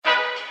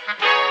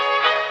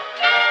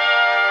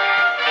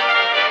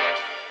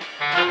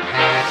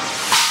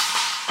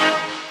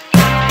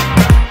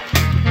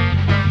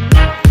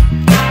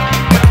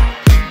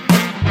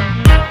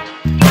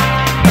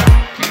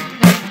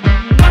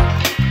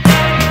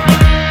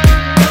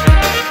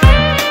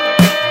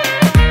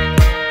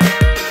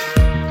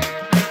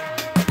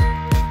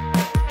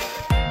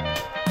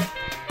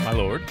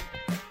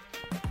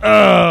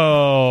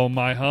Oh,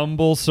 my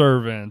humble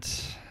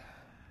servant.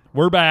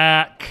 We're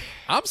back.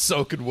 I'm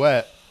soaking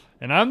wet.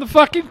 And I'm the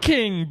fucking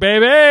king,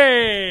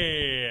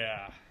 baby.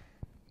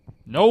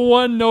 No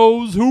one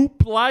knows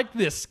hoop like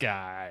this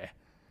guy.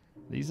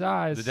 These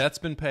eyes. The debt's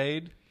been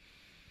paid.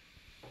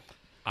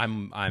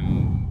 I'm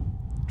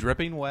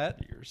dripping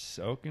wet. You're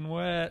soaking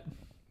wet.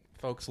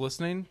 Folks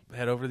listening,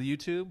 head over to the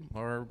YouTube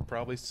or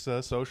probably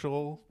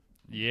social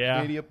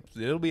Yeah. media.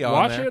 It'll be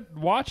on there.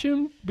 Watch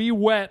him be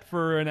wet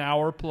for an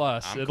hour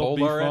plus. I'm It'll cold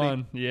be already.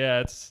 fun.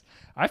 Yeah,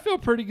 I feel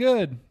pretty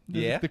good.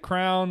 Yeah? The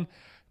crown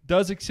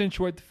does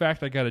accentuate the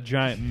fact I got a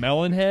giant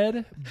melon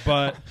head,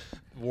 but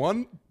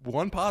One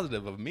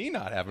positive of me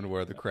not having to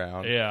wear the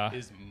crown Yeah.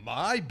 is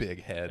my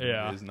big head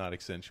Yeah. is not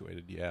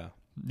accentuated. Yeah.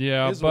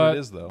 yeah, It is but what it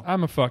is, though.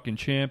 I'm a fucking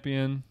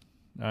champion.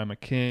 I'm a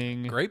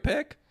king. Great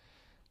pick.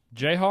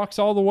 Jayhawks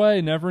all the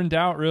way, never in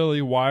doubt,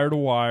 really. Wire to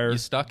wire. You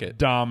stuck it.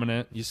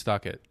 Dominant. You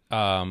stuck it.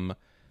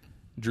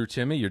 Drew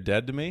Timme, you're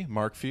dead to me.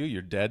 Mark Few,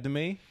 you're dead to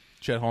me.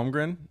 Chet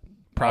Holmgren,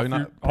 probably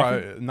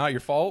not your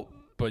fault,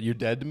 but you're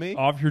dead to me.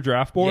 Off your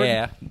draft board?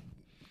 Yeah.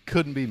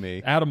 Couldn't be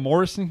me. Adam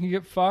Morrison can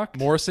get fucked.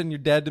 Morrison, you're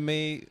dead to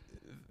me.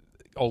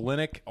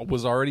 Olenek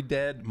was already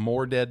dead.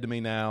 More dead to me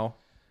now.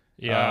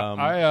 Yeah. The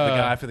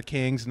guy for the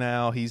Kings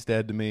now, he's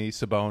dead to me.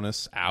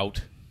 Sabonis,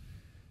 out.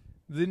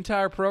 The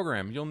entire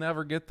program, you'll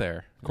never get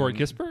there. Corey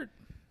Kispert?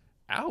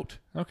 Out.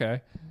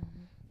 Okay.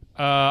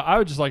 I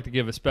would just like to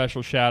give a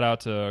special shout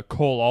out to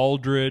Cole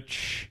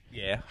Aldrich,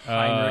 Yeah.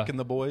 Heinrich and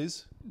the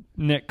boys.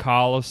 Nick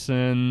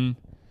Collison,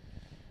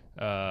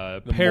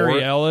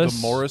 Perry Ellis.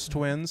 The Morris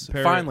twins.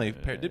 Finally.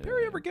 Did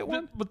Perry ever get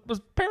one? Was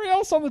Perry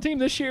Ellis on the team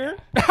this year?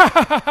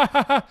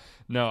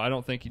 No, I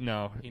don't think.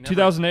 No. He never-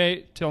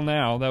 2008 till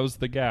now, that was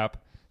the gap.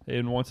 They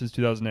hadn't won since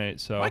 2008.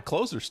 So My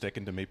clothes are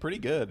sticking to me pretty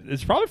good.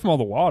 it's probably from all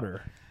the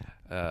water.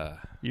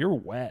 You're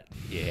wet.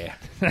 Yeah.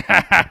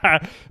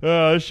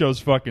 This show's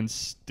fucking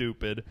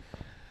stupid.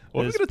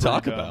 What are we It's going to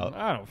talk pretty dumb. about?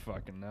 I don't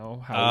fucking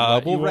know. How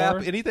wet We'll you wrap. are.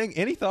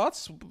 Any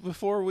thoughts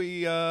before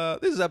we?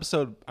 This is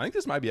episode. I think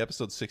this might be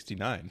episode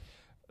 69.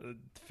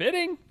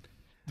 Fitting.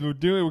 We're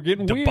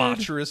getting weird.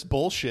 Debaucherous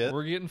bullshit.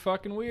 We're getting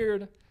fucking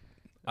weird.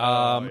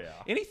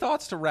 Any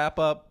thoughts to wrap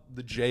up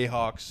the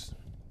Jayhawks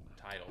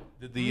title?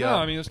 No,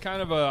 I mean, it was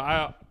kind of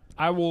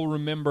I will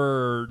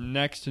remember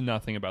next to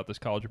nothing about this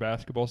college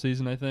basketball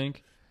season, I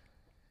think.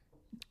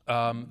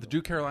 The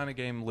Duke Carolina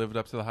game lived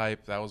up to the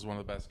hype. That was one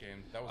of the best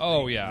games. That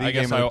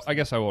was I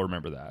guess I will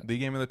remember that. the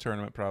game of the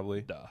tournament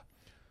probably. Duh.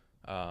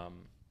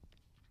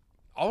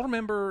 I'll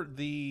remember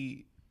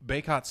the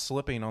Baycott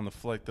slipping on the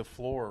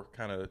floor,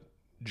 kind of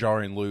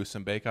jarring loose,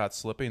 and Baycott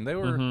slipping. They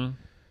were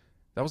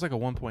that was like a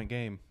 1-point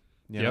game.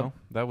 You know,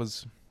 that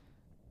was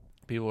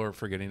people are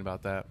forgetting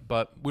about that,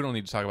 but we don't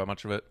need to talk about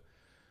much of it.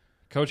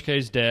 Coach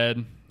K's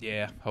dead.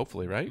 Yeah,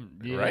 hopefully, right?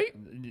 Yeah, Right?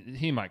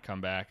 He might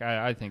come back.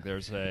 I think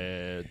there's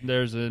a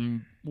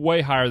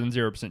way higher than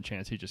 0%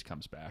 chance he just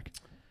comes back.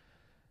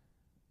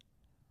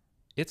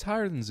 It's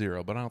higher than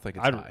 0, but I don't think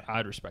it's high.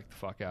 I'd respect the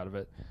fuck out of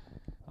it.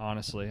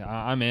 Honestly,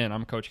 I'm in.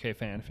 I'm a Coach K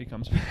fan if he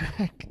comes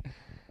back.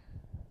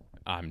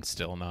 I'm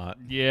still not.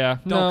 Yeah,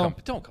 Don't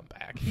come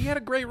back. He had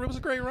it was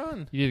a great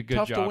run. You did a good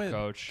Tough job, to win.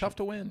 Coach. Tough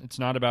to win. It's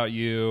not about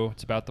you.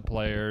 It's about the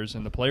players,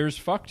 and the players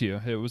fucked you.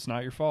 It was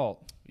not your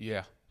fault.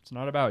 Yeah. It's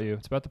not about you.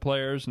 It's about the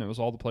players, and it was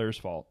all the players'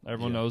 fault.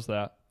 Everyone knows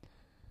that.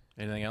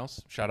 Anything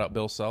else? Shout out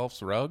Bill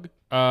Self's rug.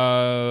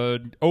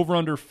 Over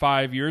under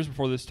 5 years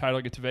before this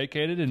title gets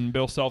vacated, and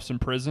Bill Self's in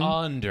prison.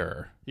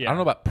 Under. Yeah. I don't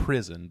know about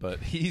prison, but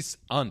he's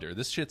under.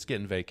 This shit's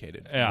getting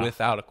vacated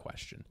without a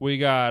question. We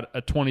got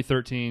a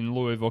 2013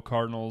 Louisville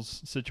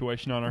Cardinals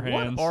situation on our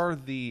hands. What are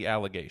the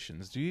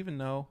allegations? Do you even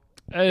know?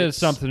 It has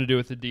something to do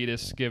with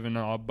Adidas giving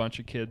a bunch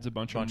of kids a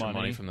bunch of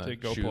money from the to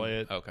go shoe. play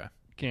it. Okay.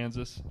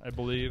 Kansas, I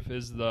believe,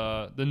 is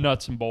the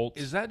nuts and bolts.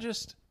 Is that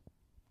just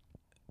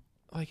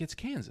like it's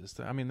Kansas?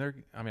 I mean,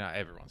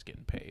 everyone's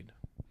getting paid.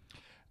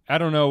 I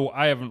don't know.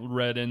 I haven't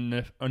read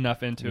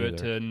enough into it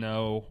Neither. to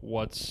know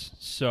what's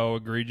so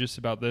egregious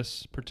about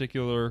this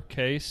particular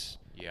case.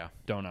 Yeah.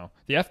 Don't know.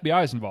 The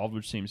FBI is involved,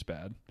 which seems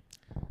bad.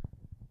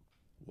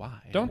 Why?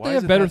 Don't Why they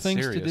is have it better that things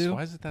to serious? do?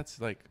 Why is it that's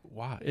like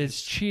why?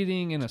 It's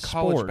cheating in a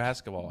college sport.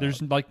 basketball.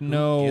 There's out. like Who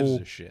no.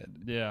 gives a shit?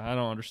 Yeah, I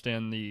don't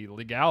understand the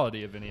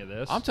legality of any of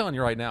this. I'm telling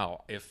you right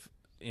now, if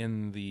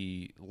in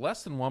the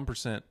less than 1%,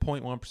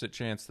 0.1%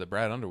 chance that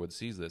Brad Underwood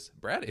sees this,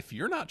 Brad, if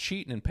you're not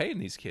cheating and paying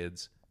these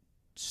kids,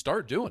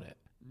 start doing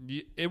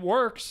it. It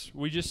works.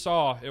 We just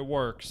saw it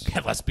works.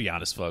 Let's be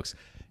honest, folks.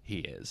 He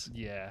is.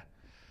 Yeah.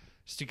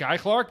 It's Guy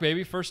Clark,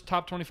 baby. First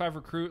top 25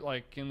 recruit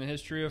like in the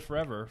history of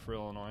forever for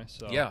Illinois.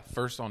 So Yeah,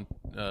 first on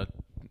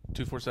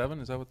 247.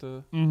 Is that what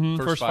the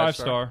first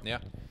five-star. Yeah.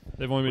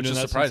 They've only been Which doing is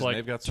that since surprising. like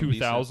They've got some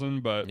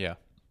 2000, but Yeah.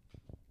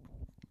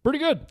 pretty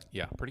good.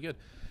 Yeah, pretty good.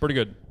 Pretty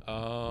good.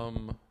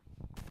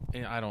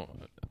 And I don't.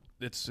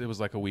 It was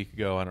like a week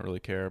ago. I don't really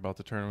care about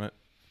the tournament.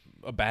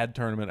 A bad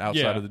tournament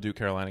outside Yeah. of the Duke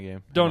Carolina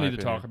game. Don't need to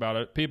talk about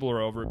it. People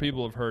are over it.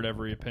 People have heard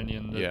every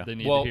opinion that they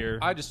need to hear.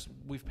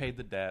 We've paid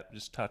the debt.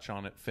 Just touch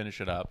on it,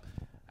 finish it up.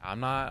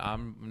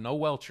 I'm no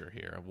Welcher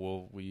here.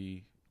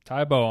 We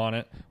tie a bow on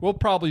it. We'll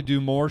probably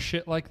do more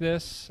shit like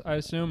this, I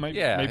assume.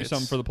 Maybe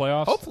something for the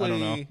playoffs. Hopefully, I don't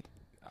know.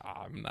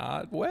 I'm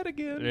not wet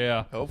again.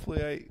 Yeah.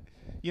 Hopefully,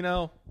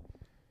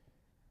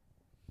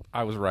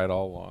 I was right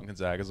all along.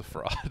 Gonzaga's a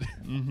fraud.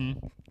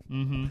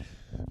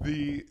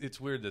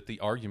 It's weird that the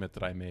argument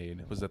that I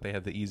made was that they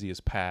had the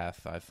easiest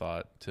path, I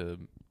thought, to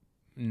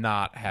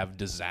not have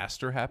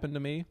disaster happen to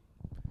me,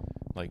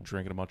 like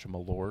drinking a bunch of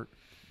Malort.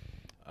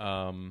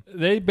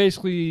 They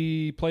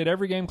basically played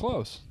every game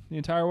close the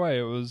entire way.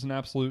 It was an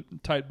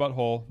absolute tight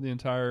butthole the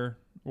entire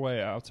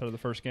way outside of the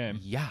first game.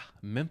 Yeah,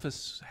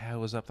 Memphis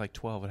was up like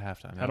 12 at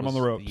halftime. Had them on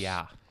the ropes.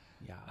 Yeah.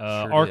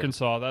 Sure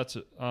Arkansas, that's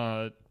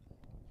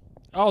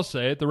I'll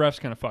say it. The refs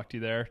kind of fucked you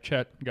there.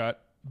 Chet got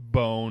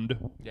boned.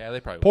 Yeah,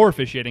 they probably Poor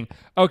officiating.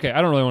 Okay,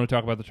 I don't really want to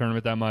talk about the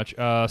tournament that much.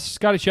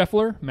 Scotty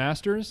Scheffler,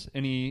 Masters.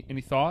 Any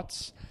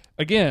thoughts?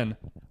 Again,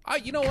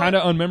 kind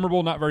of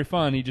unmemorable, not very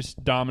fun. He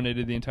just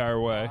dominated the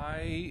entire way.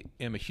 I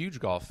am a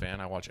huge golf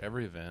fan. I watch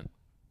every event,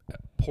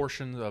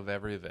 portions of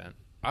every event.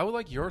 I would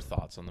like your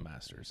thoughts on the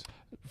Masters.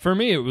 For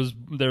me,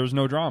 there was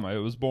no drama. It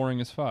was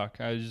boring as fuck.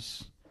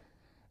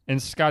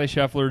 And Scotty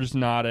Scheffler just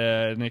not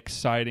an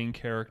exciting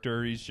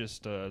character. He's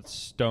just a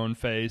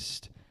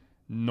stone-faced,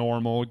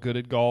 normal, good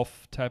at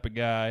golf type of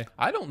guy.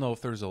 I don't know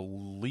if there's a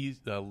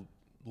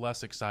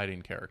less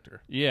exciting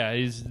character. Yeah,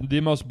 he's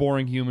the most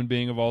boring human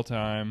being of all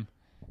time.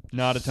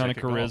 Not a ton of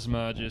Sick at golf.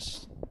 charisma.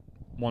 Just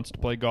wants to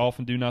play golf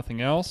and do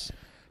nothing else.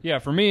 Yeah,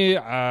 for me,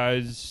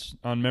 it's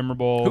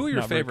unmemorable. Who are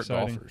your not very favorite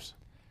exciting. golfers?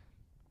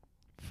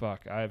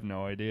 Fuck, I have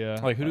no idea.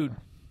 Like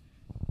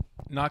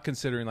not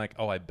considering like,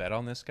 oh, I bet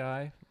on this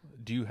guy.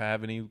 Do you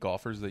have any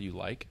golfers that you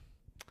like?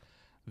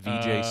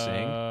 Vijay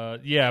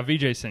Singh? Yeah,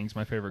 Vijay Singh's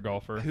my favorite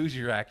golfer. Who's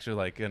your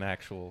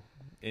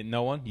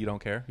no one? You don't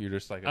care? You're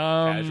just like a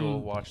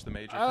casual watch the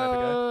major type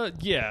of guy?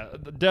 Yeah,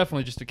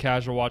 definitely just a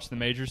casual watch the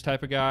majors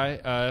type of guy.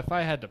 If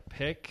I had to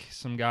pick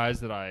some guys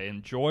that I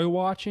enjoy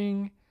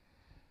watching,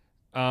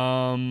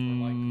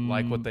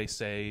 like what they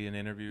say in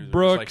interviews.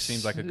 Brooks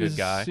seems like a good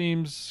guy.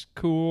 Seems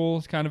cool.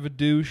 He's kind of a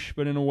douche,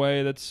 but in a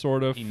way that's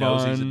sort of he fun.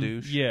 knows he's a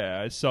douche.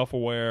 Yeah, he's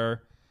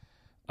self-aware.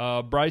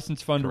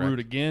 Bryson's fun Correct. to root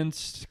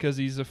against because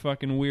he's a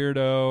fucking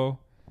weirdo.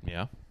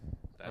 Yeah,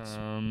 that's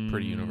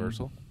pretty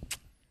universal.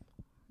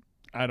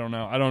 I don't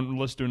know. I don't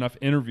listen to enough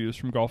interviews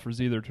from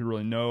golfers either to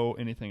really know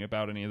anything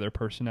about any of their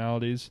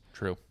personalities.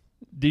 True.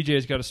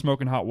 DJ's got a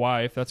smoking hot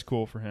wife. That's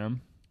cool for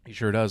him. He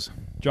sure does.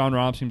 John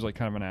Rahm seems like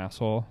kind of an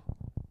asshole.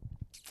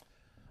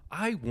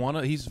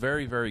 He's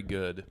very, very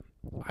good.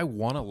 I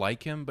want to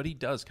like him, but he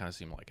does kind of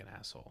seem like an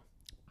asshole.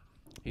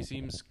 He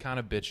seems kind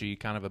of bitchy,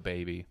 kind of a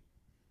baby.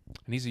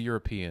 And he's a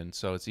European,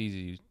 so it's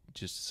easy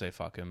just to say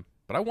fuck him.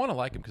 But I want to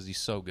like him because he's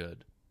so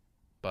good.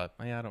 But,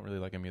 yeah, I don't really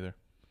like him either.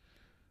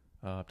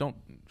 Don't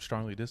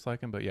strongly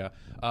dislike him, but yeah.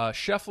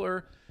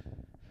 Scheffler,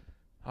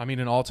 I mean,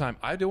 an all-time.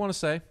 I do want to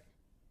say,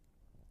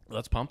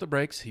 let's pump the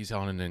brakes. He's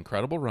on an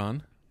incredible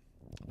run.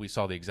 We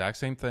saw the exact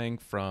same thing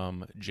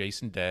from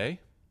Jason Day,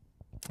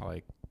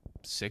 like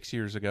 6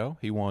 years ago.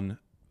 He won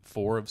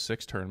 4 of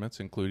 6 tournaments,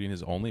 including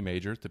his only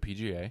major, the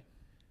PGA.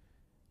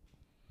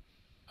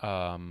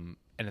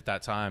 And at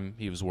that time,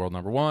 he was world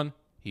number 1.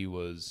 He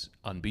was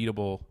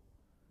unbeatable,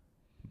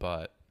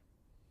 but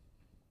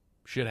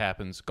shit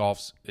happens.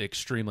 Golf's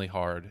extremely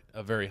hard,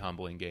 a very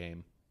humbling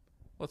game.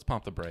 Let's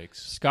pump the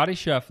brakes. Scotty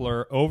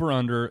Scheffler, over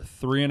under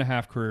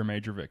 3.5 career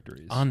major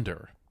victories.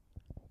 Under.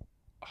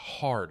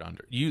 Hard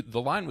under.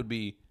 The line would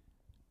be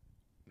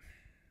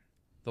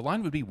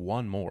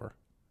one more.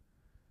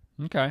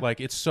 Okay. Like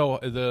it's so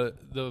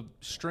the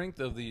strength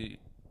of the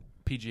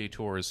PGA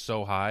Tour is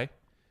so high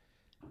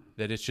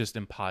that it's just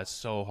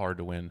so hard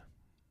to win.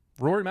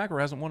 Rory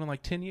McIlroy hasn't won in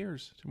like 10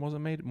 years. He won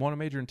a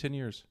major in 10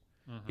 years.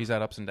 Mm-hmm. He's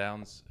had ups and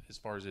downs as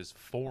far as his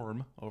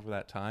form over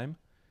that time,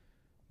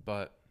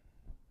 but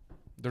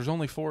there's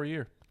only 4 a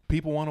year.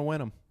 People want to win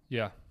them.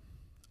 Yeah.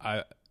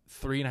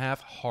 3.5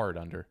 hard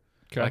under.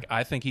 Okay. Like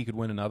I think he could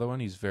win another one.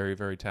 He's very,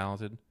 very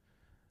talented.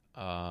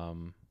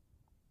 But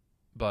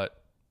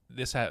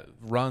this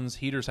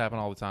heaters happen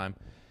all the time.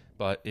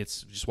 But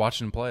it's just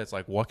watching him play. It's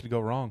like, what could go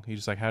wrong? He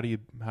just like, how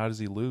does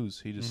he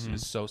lose? He just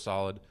is so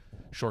solid.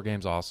 Short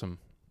game's awesome.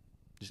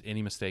 Just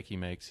any mistake he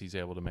makes, he's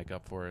able to make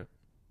up for it.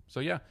 So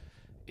yeah,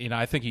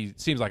 I think he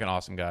seems like an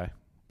awesome guy.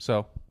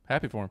 So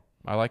happy for him.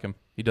 I like him.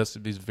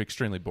 He's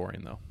extremely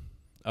boring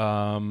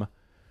though.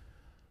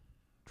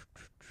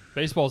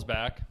 Baseball's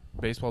back.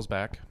 Baseball's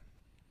back.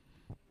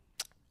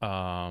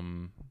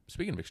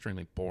 Speaking of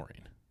extremely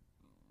boring.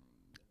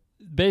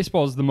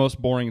 Baseball is the most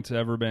boring it's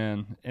ever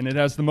been, and it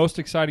has the most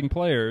exciting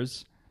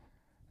players.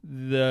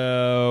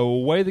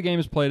 The way the game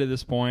is played at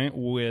this point,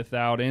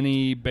 without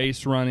any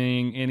base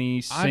running,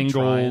 any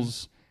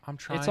singles, I'm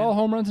trying. It's all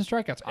home runs and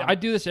strikeouts. I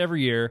do this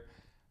every year.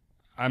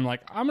 I'm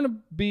like, I'm going to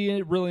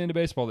be really into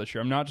baseball this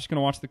year. I'm not just going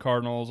to watch the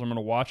Cardinals. I'm going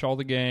to watch all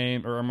the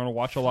game, or I'm going to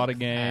watch a lot of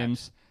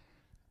games.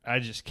 I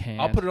just can't.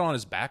 I'll put it on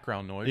as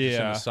background noise just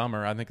in Yeah. the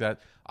summer. I think that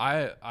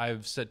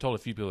I've told a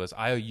few people this.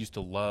 I used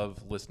to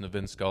love listening to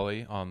Vin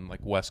Scully on like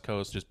West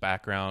Coast, just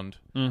background,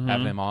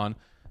 having him on.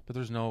 But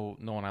there's no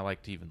one I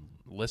like to even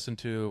listen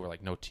to, or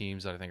like no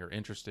teams that I think are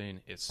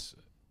interesting. It's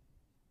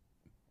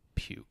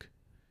puke.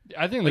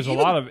 I think there's a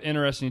lot of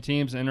interesting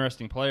teams and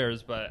interesting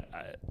players, but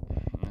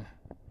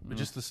But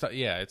just the stuff.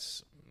 Yeah,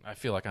 I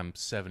feel like I'm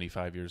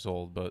 75 years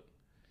old, but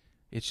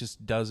it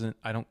just doesn't.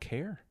 I don't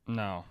care.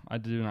 no, I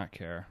do not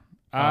care.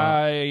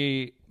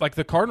 I Like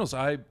the Cardinals,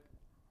 I'm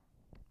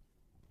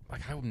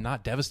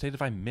not devastated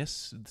if I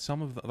miss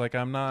some of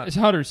I'm not. It's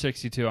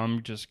 162.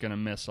 I'm just gonna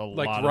miss a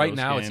lot. Of Right those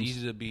now, games. it's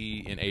easy to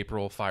be in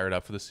April fired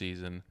up for the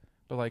season,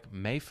 but like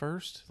May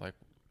 1st, like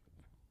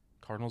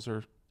Cardinals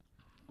are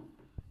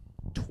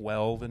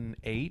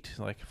 12-8,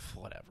 like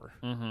whatever.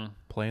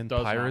 Playing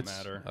Does not Pirates,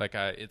 matter. like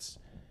I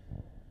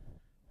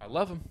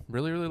love them,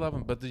 really, really love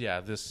them. But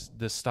this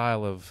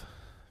style of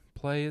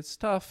play, it's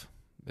tough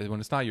when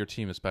it's not your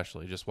team,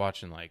 especially. Just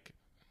watching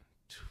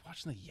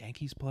the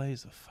Yankees play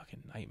is a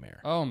fucking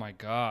nightmare. Oh my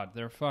God,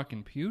 they're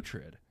fucking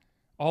putrid.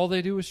 All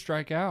they do is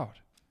strike out,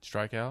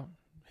 Strike out,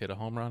 hit a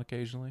home run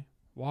occasionally.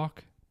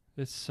 walk.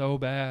 It's so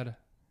bad.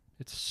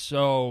 It's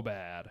so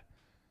bad.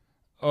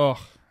 Ugh,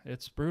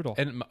 it's brutal.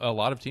 And a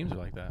lot of teams are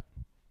like that.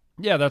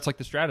 Yeah, that's like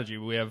the strategy.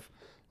 We have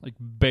like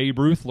Babe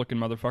Ruth looking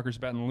motherfuckers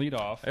batting the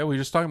leadoff. Hey, we were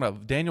just talking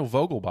about Daniel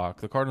Vogelbach.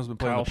 The Cardinals have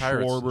been playing Kyle the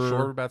Pirates.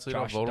 Schwarber, bats leadoff.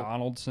 Josh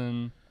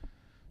Donaldson.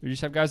 You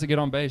just have guys that get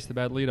on base, the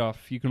bad leadoff.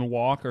 If you can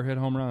walk or hit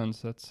home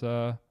runs, that's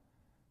the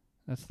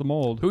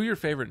mold. Who are your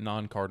favorite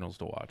non-Cardinals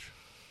to watch?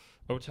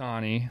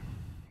 Ohtani,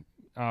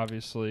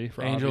 obviously,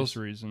 for Angels. obvious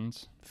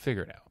reasons.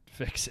 Figure it out.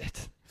 Fix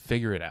it.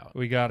 Figure it out.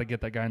 We got to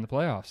get that guy in the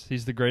playoffs.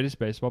 He's the greatest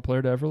baseball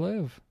player to ever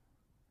live.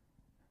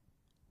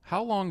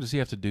 How long does he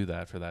have to do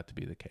that for that to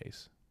be the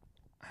case?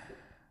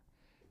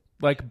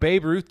 Like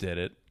Babe Ruth did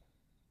it.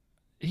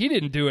 He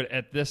didn't do it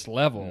at this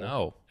level.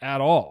 No.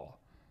 At all.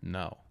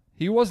 No.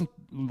 He wasn't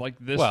like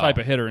this Well- type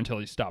of hitter until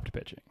he stopped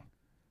pitching.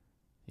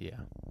 Yeah.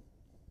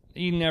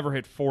 He never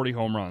hit 40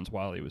 home runs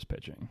while he was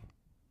pitching.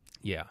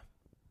 Yeah.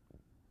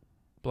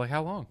 But like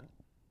how long?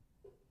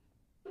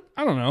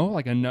 I don't know,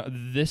 like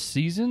this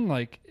season,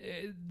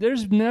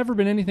 there's never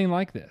been anything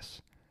like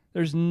this.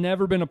 There's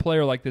never been a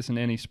player like this in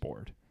any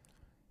sport.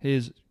 He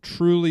is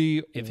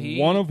truly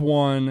one of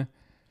one.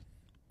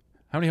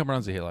 How many home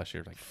runs did he hit last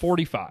year? Like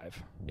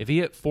 45. if he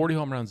hit 40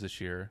 home runs this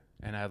year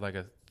and had like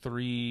a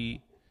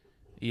 3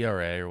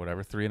 ERA or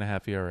whatever,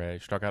 3.5 ERA,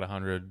 struck out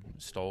 100,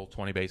 stole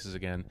 20 bases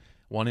again,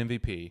 won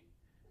MVP,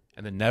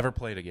 and then never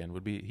played again,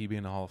 would he be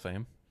in the Hall of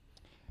Fame?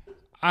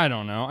 I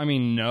don't know. I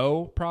mean,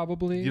 no,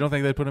 probably. You don't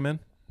think they'd put him in?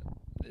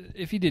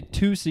 If he did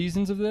 2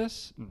 seasons of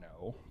this,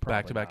 no.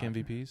 Back-to-back not.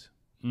 MVPs?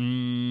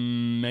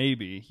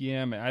 Maybe.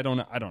 Yeah, I don't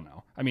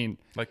know. I mean,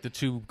 Like the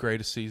 2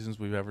 greatest seasons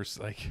we've ever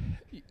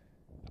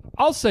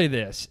I'll say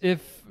this: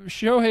 if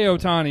Shohei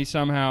Ohtani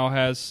somehow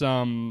has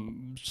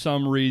some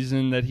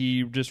reason that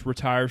he just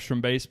retires from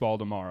baseball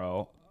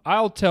tomorrow,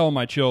 I'll tell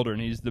my children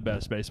he's the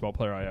best baseball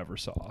player I ever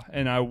saw,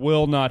 and I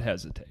will not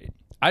hesitate.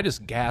 I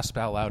just gasped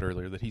out loud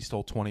earlier that he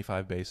stole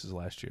 25 bases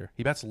last year.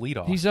 He bats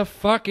leadoff. He's a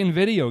fucking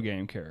video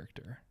game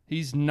character.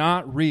 He's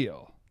not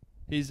real.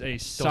 He's a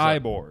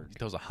cyborg. He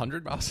throws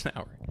 100 miles an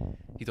hour.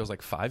 He throws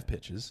like 5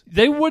 pitches.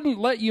 They wouldn't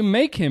let you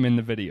make him in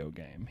the video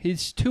game.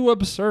 He's too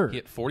absurd. He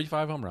hit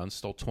 45 home runs,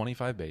 stole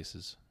 25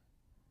 bases.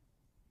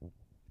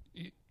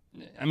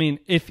 I mean,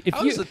 if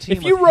How does a team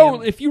if you with wrote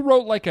him- if you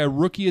wrote like a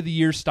Rookie of the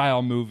Year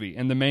style movie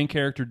and the main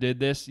character did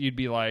this, you'd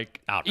be like,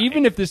 Outright.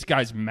 even if this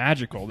guy's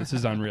magical, this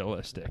is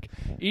unrealistic.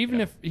 Even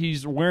if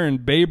he's wearing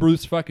Babe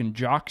Ruth's fucking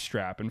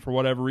jockstrap and for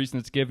whatever reason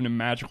it's giving him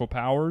magical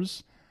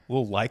powers,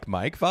 Little like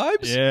Mike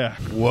vibes? yeah,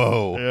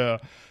 Whoa. yeah,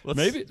 Let's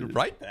maybe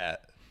write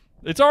that.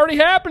 it's already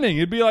happening.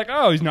 It'd be like,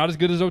 oh, he's not as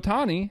good as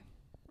Ohtani.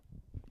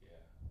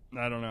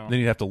 I don't know. Then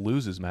he'd have to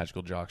lose his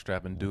magical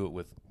jockstrap and do it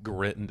with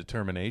grit and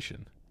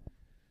determination.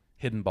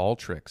 Hidden ball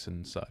tricks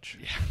and such.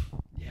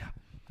 Yeah,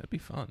 That'd be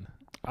fun.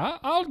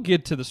 I'll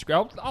get to the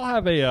script. I'll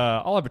have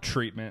a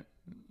treatment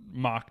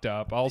mocked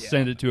up. I'll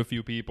send it to a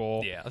few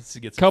people. Yeah, let's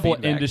get some Couple of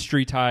feedback.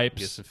 industry Get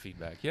types. some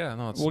feedback. Yeah,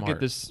 no, it's We'll smart. get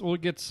this. We'll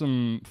get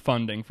some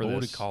funding for What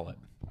would this. we call it?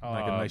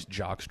 Like a nice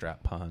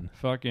jockstrap pun.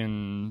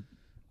 Fucking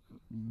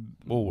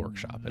We'll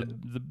workshop it.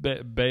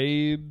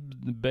 babe.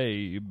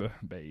 Babe.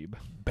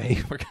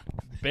 We're gonna,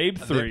 Babe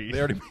 3. they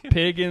already made-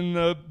 Pig in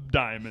the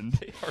diamond.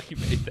 they already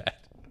made that.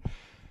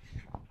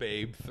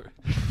 Babe.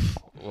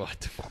 What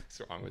the fuck's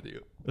wrong with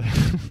you?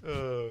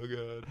 Oh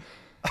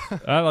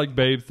god. I like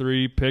Babe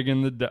 3. Pig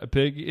in the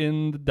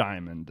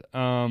diamond.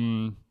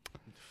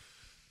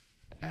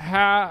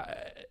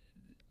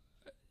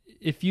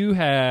 If you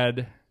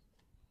had,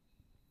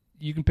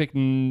 you can pick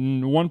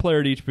one player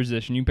at each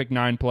position. You can pick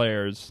 9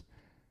 players,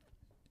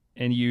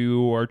 and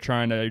you're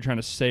trying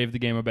to save the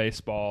game of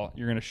baseball.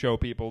 You're going to show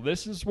people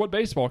this is what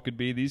baseball could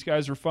be. These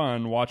guys are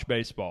fun. Watch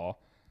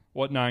baseball.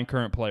 What 9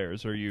 current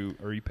players are you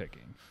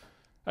picking?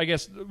 I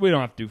guess we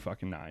don't have to do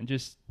fucking 9.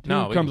 Just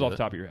who comes off the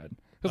top of your head.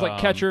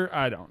 Because catcher,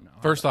 I don't know.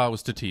 First thought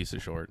was Tatis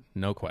is short,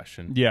 no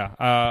question. Yeah,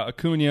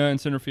 Acuna in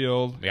center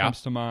field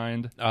comes to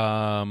mind.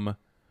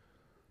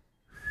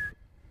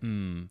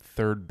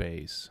 Third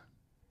base.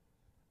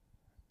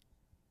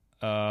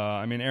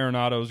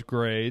 Arenado's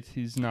great.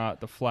 He's not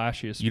the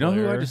flashiest. You know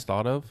player. who I just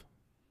thought of?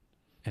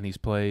 And he's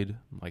played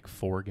like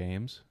 4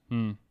 games.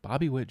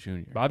 Bobby Witt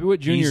Jr. Bobby Witt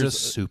Jr. He's a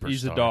superstar.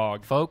 He's a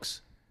dog,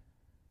 folks.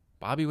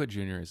 Bobby Witt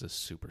Jr. is a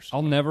superstar.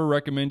 I'll never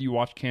recommend you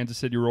watch Kansas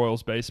City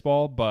Royals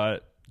baseball,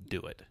 but do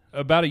it.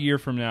 About a year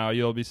from now,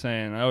 you'll be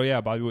saying, "Oh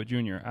yeah, Bobby Witt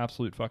Jr.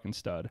 absolute fucking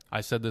stud."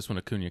 I said this when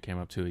Acuna came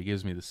up too. He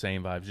gives me the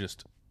same vibe.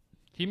 Just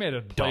he made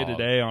a play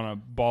today on a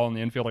ball in the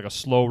infield, like a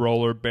slow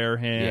roller, bare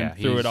hand,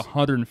 threw it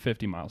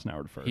 150 miles an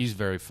hour to first. He's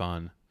very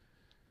fun,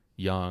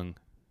 young,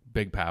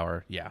 big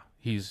power. Yeah,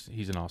 he's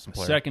an awesome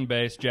player. Second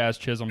base, Jazz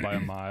Chisholm by a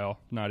mile,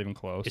 not even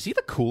close. Is he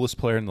the coolest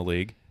player in the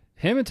league?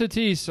 Him and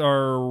Tatis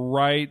are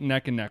right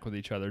neck and neck with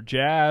each other.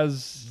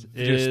 Jazz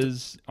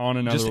is on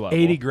another level.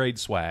 80 grade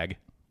swag.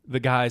 The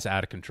guy's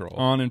out of control.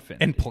 On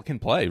infinity. And can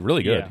play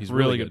really good. Yeah, he's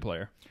really good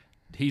player.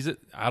 I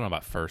don't know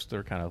about first.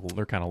 They're kind of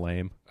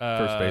lame.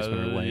 First baseman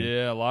are lame.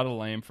 Yeah, a lot of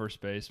lame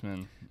first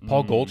basemen.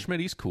 Paul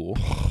Goldschmidt, he's cool.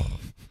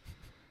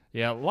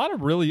 Yeah, a lot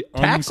of really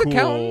tax uncool...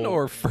 accountant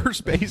or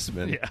first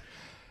baseman.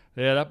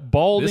 Yeah, that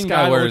balding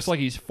guy looks like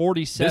he's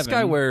 47. This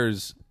guy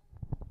wears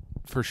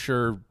for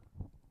sure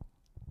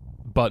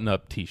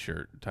button-up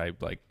T-shirt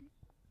type, like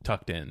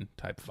tucked in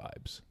type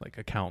vibes, like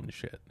accountant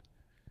shit.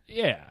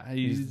 Yeah,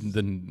 he's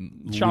the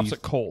shops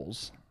at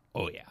Kohl's.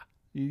 Oh yeah,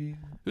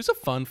 who's a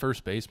fun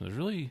first baseman? There's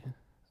really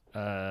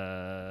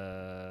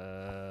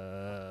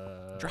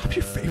drop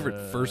your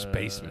favorite first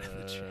baseman in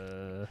the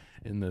chat,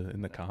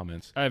 in the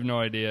comments. I have no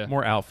idea.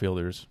 More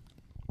outfielders.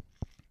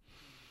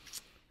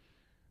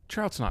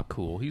 Trout's not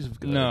cool. He's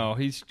good. No,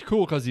 he's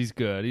cool because he's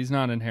good. He's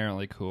not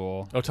inherently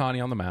cool.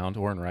 Ohtani on the mound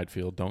or in right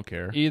field, don't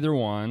care. Either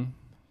one.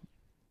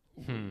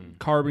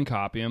 Carbon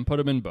copy him. Put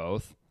him in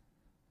both.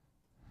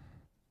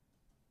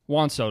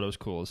 Juan Soto's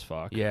cool as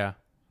fuck. Yeah.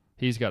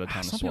 He's got a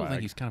ton of Some swag. people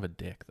think he's kind of a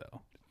dick,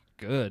 though.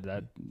 Good.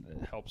 That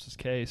helps his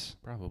case.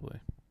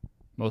 Probably.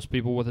 Most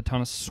people with a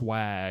ton of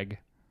swag.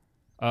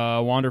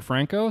 Wander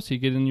Franco, does he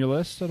get in your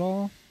list at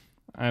all?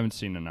 I haven't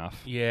seen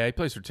enough. Yeah, he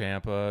plays for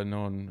Tampa.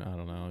 No one, I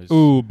don't know.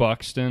 Ooh,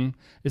 Buxton.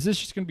 Is this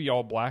just going to be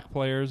all black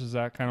players? Is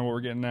that kind of what we're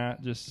getting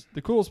at? Just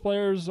the coolest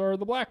players are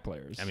the black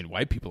players. I mean,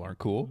 white people aren't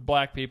cool.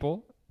 Black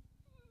people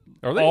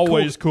are they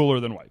always cooler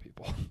than white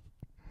people.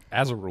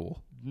 As a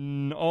rule.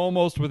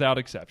 Almost without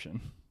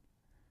exception.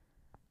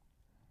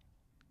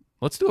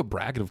 Let's do a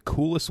bracket of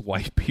coolest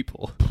white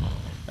people.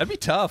 That'd be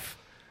tough.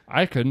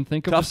 I couldn't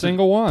think of a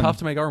single one. Tough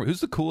to make argument.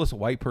 Who's the coolest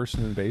white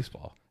person in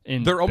baseball?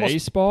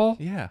 Baseball?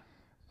 Yeah.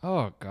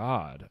 Oh,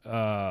 God.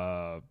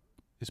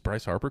 Is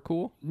Bryce Harper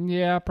cool?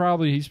 Yeah,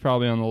 probably. He's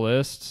probably on the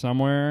list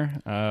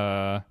somewhere.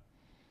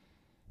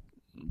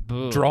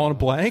 Drawing a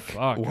blank?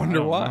 Fuck,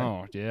 Wonder why.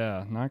 know.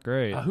 Yeah, not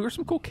great. Who are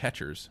some cool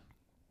catchers?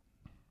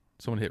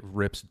 Someone hit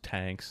Rips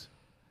Tanks.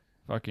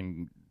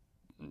 Fucking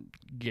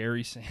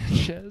Gary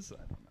Sanchez? I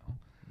don't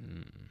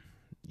know.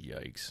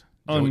 Yikes.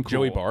 Uncool.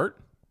 Joey Bart?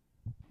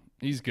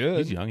 He's good.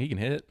 He's young. He can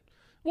hit.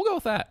 We'll go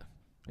with that.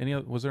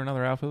 Was there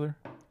another outfielder?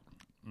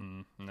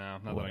 No,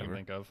 not that I can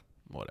think of.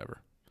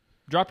 Whatever.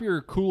 Drop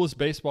your coolest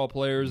baseball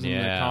players in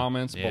the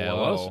comments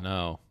below. Let us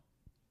know.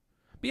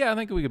 But yeah, I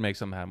think we could make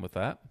something happen with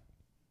that.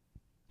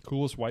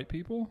 Coolest white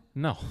people?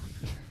 No.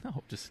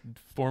 No, just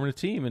forming a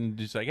team and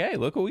just like, hey,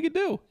 look what we could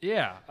do.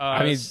 Yeah.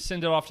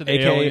 Send it off to the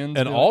AKA aliens.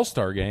 An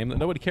all-star game that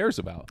nobody cares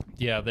about.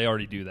 Yeah, they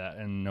already do that,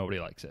 and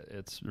nobody likes it.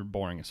 It's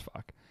boring as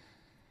fuck.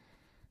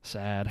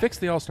 Sad. Fix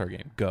the all-star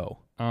game. Go.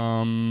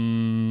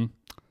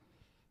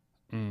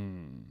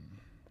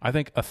 I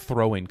think a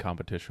throwing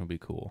competition would be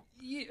cool.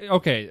 Yeah,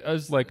 okay.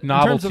 Like in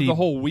novelty. terms of the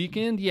whole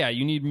weekend, yeah,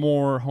 you need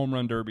more home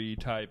run derby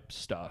type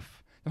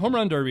stuff. The home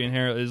run derby in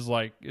here is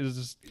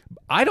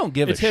I don't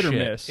give a shit. It's hit or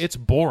miss. It's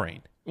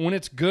boring. When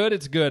it's good,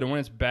 it's good, and when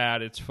it's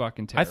bad, it's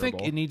fucking terrible. I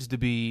think it needs to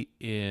be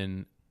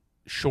in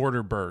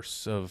shorter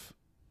bursts of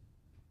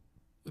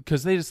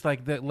because they just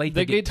like that late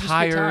they get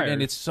tired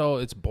and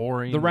it's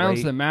boring. The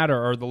rounds that matter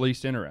are the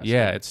least interesting.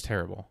 Yeah, it's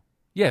terrible.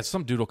 Yeah,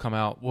 some dude will come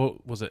out.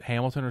 What was it,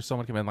 Hamilton or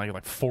someone come in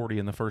like 40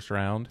 in the first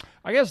round?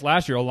 I guess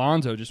last year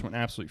Alonso just went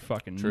absolutely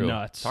fucking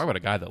nuts. Talk about a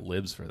guy that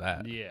lives for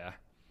that. Yeah.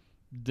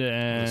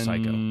 Then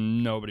psycho.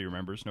 Nobody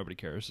remembers. Nobody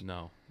cares.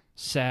 No.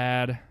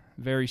 Sad.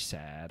 Very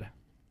sad.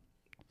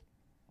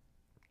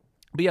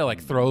 But yeah,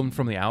 like throw them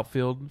from the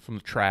outfield, from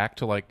the track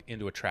to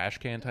into a trash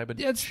can type of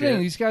shit. That's the thing.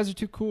 thing. These guys are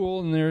too cool,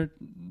 and they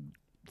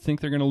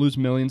think they're going to lose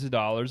millions of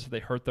dollars if they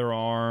hurt their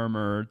arm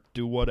or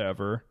do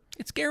whatever.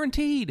 It's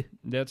guaranteed.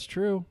 That's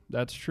true.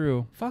 That's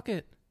true. Fuck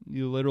it.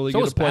 You literally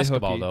get to play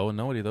basketball hooky. Though,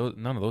 and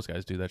none of those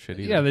guys do that shit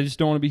either. Yeah, they just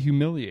don't want to be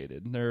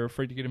humiliated. They're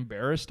afraid to get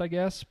embarrassed, I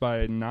guess,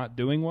 by not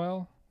doing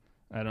well.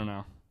 I don't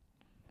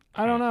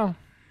know.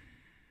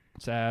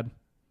 Sad.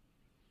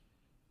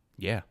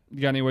 Yeah.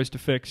 You got any ways to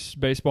fix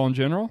baseball in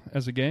general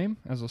as a game,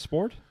 as a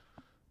sport?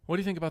 What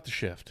do you think about the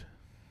shift?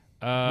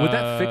 Would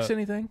that fix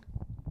anything?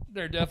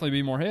 There'd definitely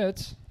be more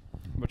hits,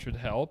 which would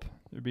help.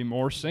 There'd be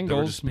more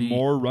singles, be,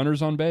 more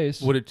runners on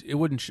base. Would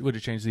it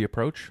change the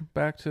approach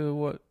back to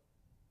what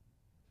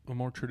a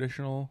more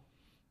traditional?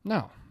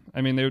 No,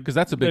 I mean they would, because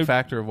that's a big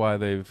factor of why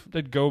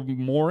they'd go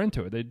more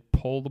into it. They'd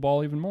pull the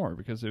ball even more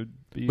because it would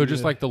be. But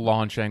just like the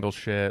launch angle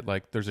shit,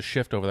 like there's a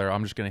shift over there.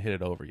 I'm just gonna hit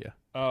it over you.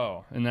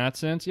 Oh, in that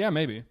sense, yeah,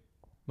 maybe.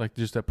 Like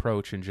just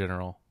approach in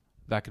general,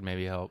 that could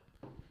maybe help.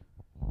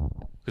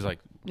 Because like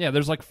yeah,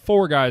 there's like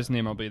 4 guys in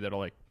the MLB that'll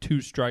like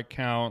 2-strike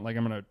count. Like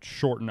I'm gonna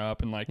shorten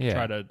up and like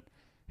try to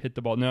hit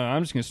the ball. No,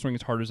 I'm just gonna swing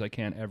as hard as I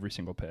can every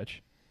single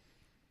pitch.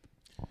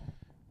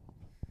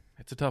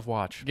 It's a tough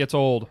watch. It gets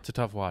old. It's a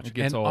tough watch. It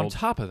gets and old. On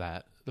top of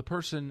that, the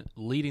person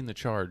leading the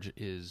charge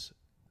is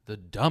the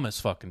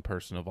dumbest fucking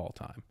person of all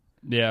time.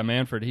 Yeah,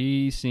 Manfred.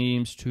 He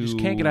seems to just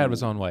can't get out of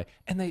his own way,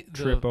 and they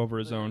trip over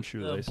his own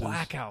shoelaces. The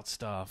blackout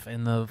stuff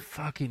and the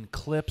fucking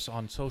clips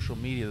on social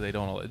media. They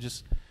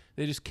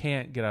just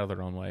can't get out of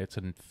their own way. It's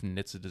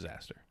a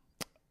disaster.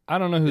 I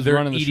don't know who's They're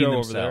running the show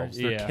themselves.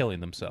 over there. They're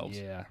killing themselves.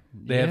 Yeah,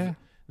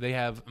 They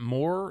have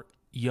more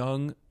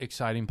young,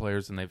 exciting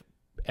players than they've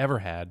ever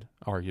had,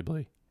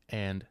 arguably,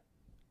 and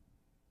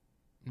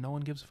no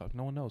one gives a fuck.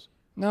 No one knows.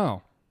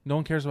 No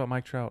one cares about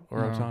Mike Trout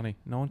or Ohtani.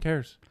 No one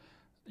cares.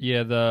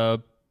 Yeah,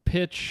 the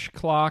pitch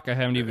clock. I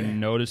haven't even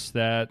noticed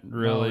that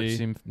really. No, it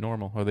seemed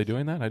normal. Are they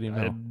doing that? I didn't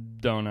know. I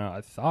don't know.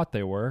 I thought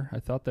they were. I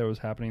thought that was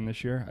happening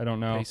this year. I don't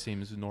know. It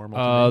seems normal.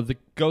 To me. The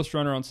ghost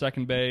runner on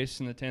second base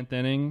in the 10th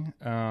inning.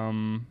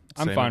 I'm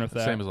fine with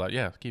that. Same as like,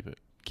 yeah, keep it.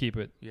 Keep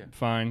it. Yeah.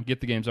 Fine. Get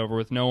the games over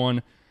with.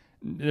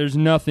 There's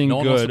nothing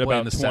good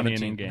about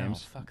 20-inning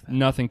games. No, fuck that.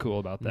 Nothing cool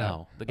about that.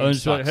 No, the game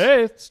sucks. Like,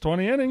 hey, it's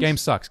 20 innings. Game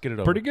sucks. Get it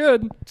over. Pretty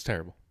good. It's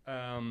terrible.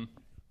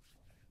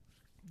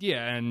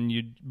 Yeah, and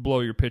you blow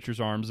your pitcher's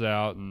arms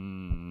out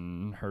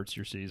and hurts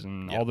your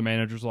season. Yep. All the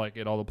managers like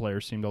it. All the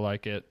players seem to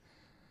like it.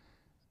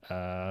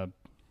 Yeah.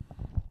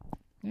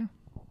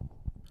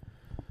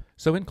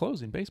 So in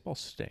closing, baseball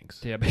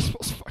stinks. Yeah,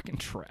 baseball's fucking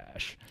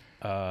trash.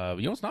 You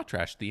know what's not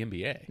trash? The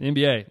NBA. The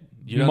NBA,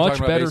 You much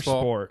better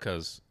sport.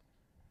 Because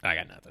I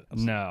got nothing else.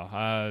 No,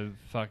 I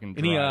fucking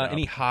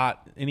any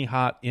hot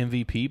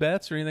MVP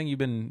bets or anything you've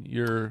been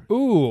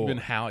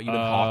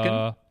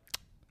hawking?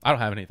 I don't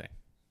have anything.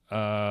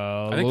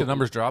 I think the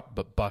numbers drop,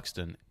 but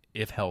Buxton,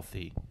 if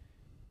healthy,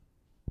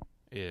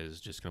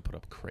 is just going to put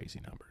up crazy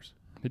numbers.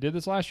 He did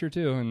this last year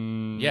too,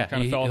 and yeah,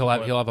 kind of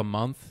he'll have a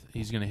month.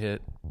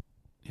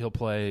 He'll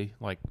play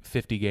like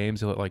 50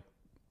 games. He'll hit like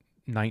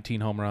 19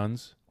 home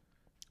runs,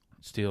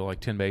 steal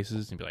like 10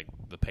 bases, and be like,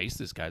 the pace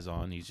this guy's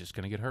on, he's just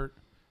going to get hurt.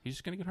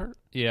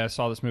 Yeah, I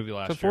saw this movie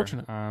last year.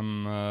 Unfortunate.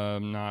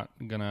 I'm not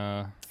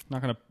gonna.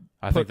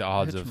 I think the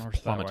odds have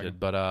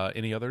plummeted. But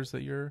any others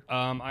that you're?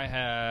 I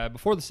had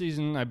before the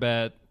season. I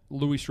bet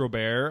Luis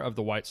Robert of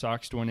the White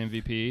Sox to win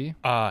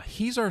MVP.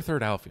 He's our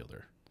third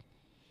outfielder.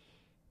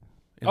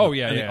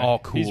 Yeah. All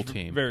cool He's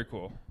team. Very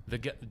cool.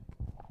 The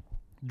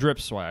Drip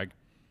swag.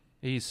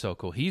 He's so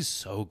cool. He's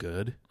so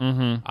good.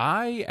 Mm-hmm.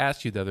 I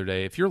asked you the other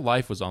day, if your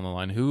life was on the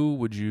line, who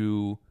would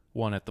you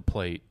want at the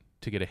plate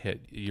to get a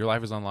hit? Your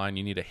life is on the line.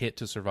 You need a hit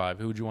to survive.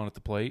 Who would you want at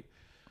the plate?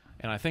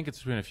 And I think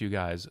it's been a few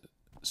guys.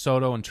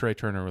 Soto and Trey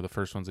Turner were the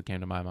first ones that came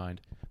to my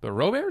mind. But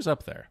Robert's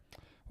up there.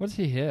 What does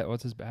he hit?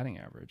 What's his batting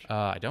average?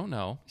 I don't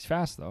know. He's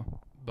fast, though.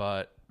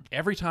 But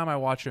every time I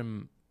watch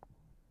him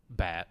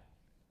bat,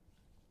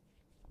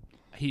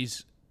 he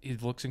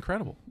looks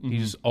incredible. Mm-hmm. He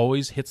just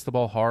always hits the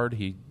ball hard.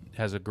 He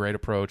has a great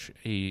approach.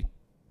 I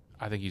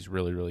think he's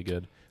really, really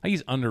good. I think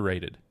he's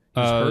underrated. He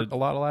was hurt a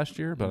lot last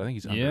year, but I think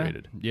he's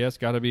underrated. Yeah, it's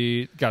got to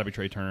be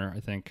Trey Turner, I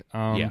think.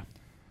 Yeah.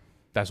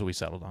 That's what we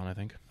settled on, I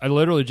think. I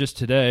literally just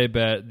today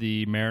bet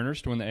the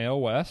Mariners to win the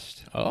AL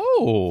West.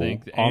 Oh,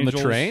 on the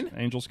train?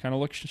 Angels kind of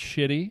look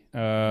shitty. They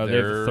have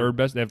the third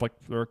best. They're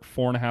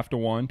 4.5 to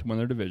 1 to win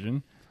their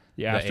division.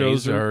 The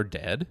Astros are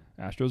dead.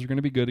 Astros are going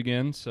to be good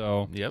again.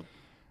 So yep.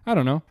 I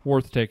don't know.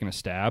 Worth taking a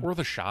stab. Worth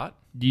a shot.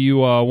 Do you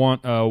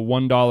want a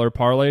 $1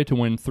 parlay to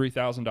win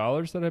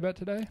 $3,000 that I bet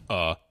today?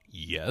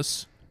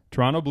 Yes.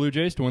 Toronto Blue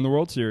Jays to win the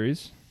World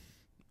Series.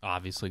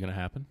 Obviously going to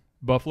happen.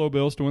 Buffalo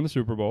Bills to win the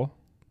Super Bowl.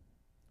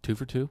 2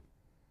 for 2.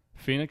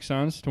 Phoenix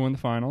Suns to win the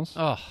finals.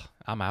 Oh,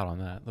 I'm out on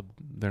that.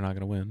 They're not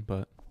going to win,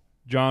 but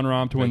John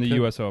Rahm to win the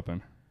U.S.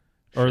 Open.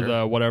 Or Sure.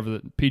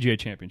 the PGA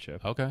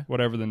Championship. Okay.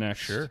 Whatever the next.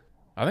 Sure.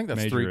 I think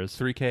that's major is.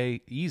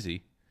 $3K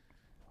easy.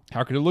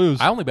 How could it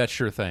lose? I only bet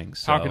sure things.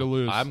 So How could it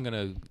lose? I'm going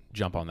to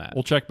jump on that.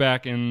 We'll check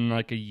back in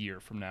like a year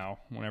from now,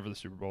 whenever the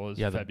Super Bowl is.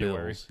 Yeah, February.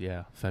 the Bills.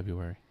 Yeah,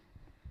 February.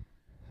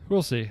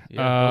 We'll see.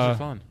 Yeah, those are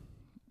fun.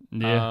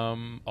 Yeah.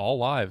 All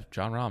live.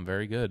 John Rahm,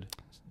 very good.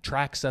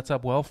 Track sets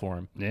up well for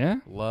him. Yeah.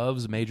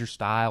 Loves major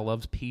style.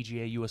 Loves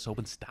PGA US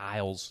Open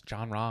styles.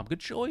 John Rahm, good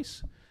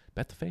choice.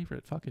 Bet the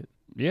favorite. Fuck it.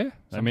 Yeah.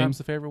 Sometimes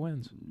the favorite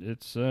wins.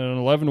 It's an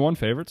 11-1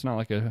 favorite. It's not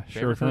like a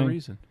sure Favorite for thing. a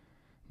reason.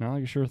 Not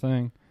like a sure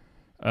thing.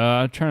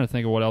 I'm trying to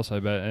think of what else I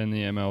bet in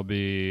the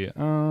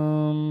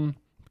MLB.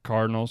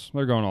 Cardinals.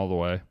 They're going all the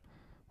way.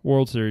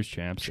 World Series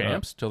champs.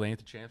 Till they ain't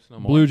the champs no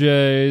more. Blue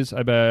Jays,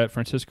 I bet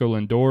Francisco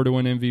Lindor to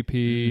win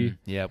MVP.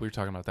 Yeah, we were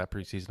talking about that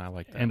preseason. I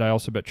like that. And I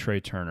also bet Trey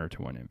Turner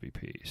to win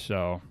MVP.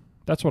 So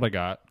that's what I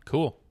got.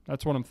 Cool.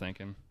 That's what I'm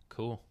thinking.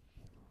 Cool.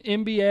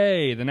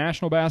 NBA, the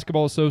National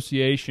Basketball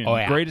Association. Oh,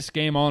 yeah. Greatest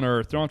game on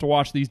earth. Don't have to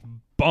watch these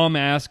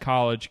bum-ass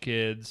college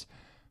kids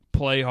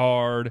play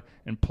hard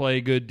and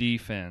play good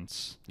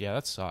defense. Yeah,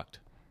 that sucked.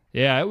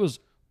 Yeah, it was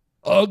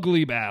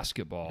ugly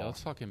basketball. Yeah,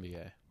 let's talk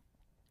NBA.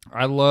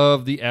 I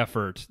love the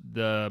effort,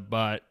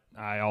 but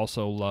I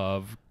also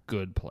love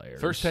good players.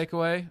 First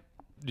takeaway,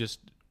 just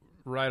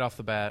right off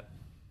the bat,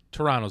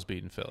 Toronto's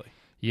beating Philly.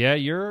 Yeah,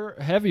 you're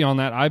heavy on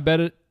that. I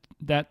bet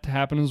that to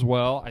happen as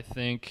well. I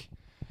think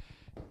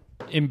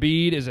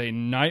Embiid is a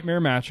nightmare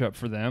matchup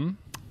for them.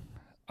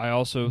 I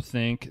also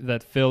think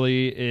that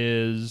Philly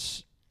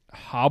is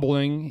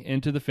hobbling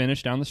into the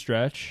finish down the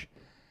stretch,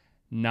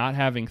 not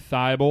having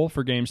Thibault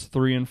for games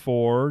 3 and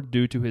 4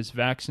 due to his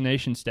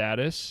vaccination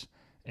status,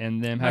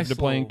 and them having to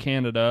play in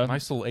Canada.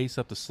 Nice little ace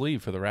up the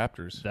sleeve for the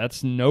Raptors.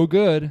 That's no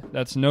good.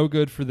 That's no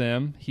good for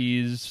them.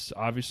 He's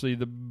obviously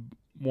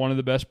one of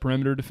the best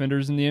perimeter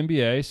defenders in the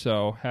NBA,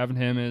 so having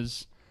him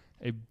is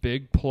a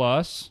big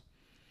plus.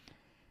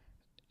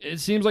 It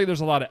seems like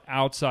there's a lot of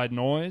outside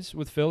noise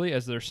with Philly,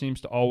 as there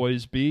seems to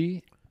always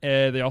be.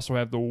 They also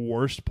have the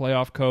worst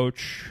playoff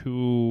coach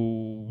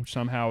who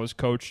somehow has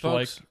coached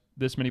like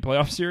this many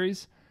playoff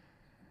series.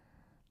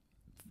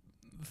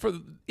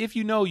 If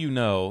you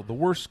know, the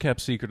worst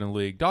kept secret in the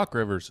league, Doc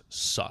Rivers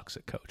sucks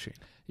at coaching.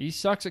 He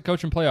sucks at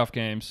coaching playoff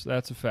games.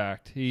 That's a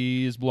fact.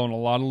 He's blown a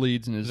lot of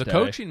leads in his day. The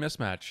coaching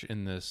mismatch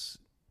in this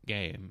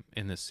game,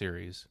 in this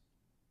series,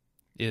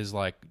 is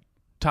like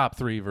top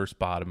 3 versus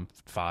bottom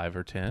 5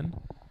 or 10.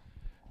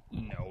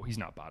 No, he's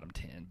not bottom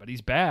 10, but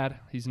he's bad.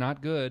 He's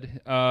not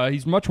good.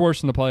 He's much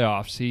worse in the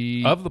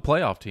playoffs. Of the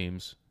playoff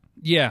teams.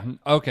 Yeah,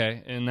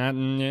 okay. And that,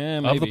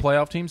 yeah, maybe. Of the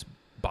playoff teams,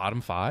 bottom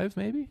 5,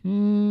 maybe?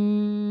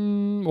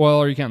 Well,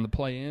 are you counting the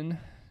play-in?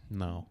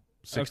 No.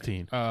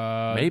 16.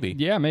 Okay. Maybe.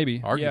 Yeah,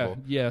 maybe. Arguable.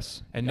 Yeah,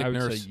 yes. And Nick I would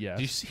Nurse. say yes.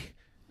 Do you see,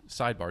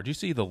 sidebar, do you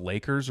see the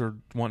Lakers are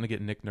wanting to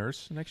get Nick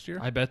Nurse next year?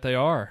 I bet they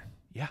are.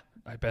 Yeah.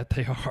 I bet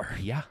they are.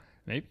 Yeah.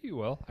 Maybe you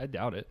will. I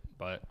doubt it,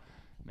 but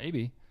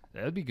maybe.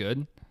 That'd be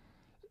good.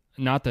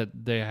 Not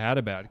that they had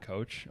a bad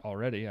coach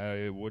already.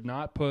 I would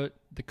not put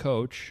the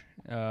coach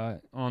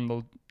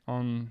on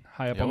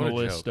high up on the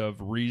list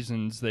of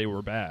reasons they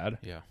were bad.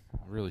 Yeah,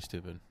 really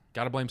stupid.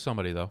 Got to blame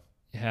somebody though.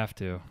 You have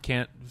to.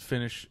 Can't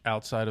finish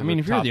outside of. I mean,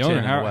 the if you're top the 10 owner,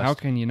 in the how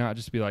West. can you not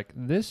just be like,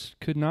 this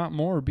could not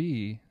more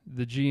be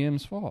the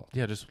GM's fault?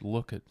 Yeah, just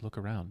look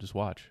around, just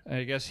watch.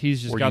 I guess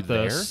he's just Were got you the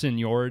there?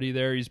 seniority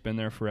there. He's been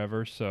there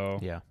forever, so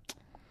Yeah.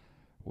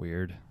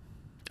 weird.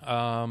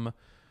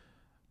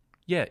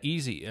 Yeah,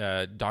 easy.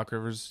 Doc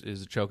Rivers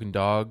is a choking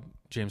dog.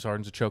 James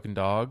Harden's a choking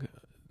dog.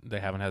 They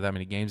haven't had that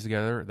many games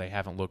together. They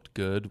haven't looked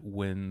good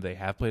when they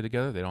have played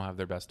together. They don't have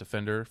their best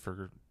defender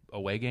for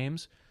away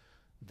games.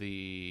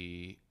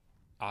 The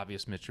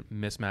obvious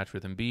mismatch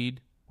with Embiid,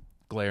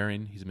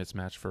 glaring. He's a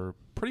mismatch for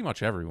pretty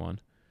much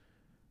everyone.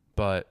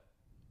 But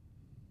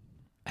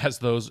as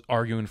those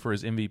arguing for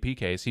his MVP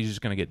case, he's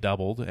just going to get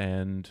doubled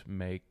and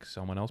make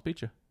someone else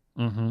beat you.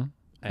 Mm-hmm.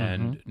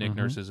 And Nick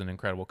Nurse is an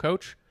incredible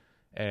coach,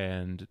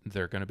 and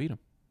they're going to beat him.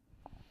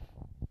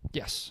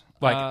 Yes.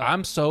 Like,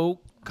 I'm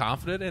so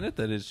confident in it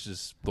that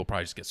they'll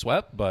probably just get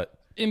swept, but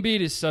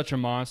Embiid is such a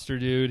monster,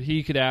 dude.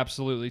 He could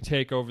absolutely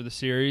take over the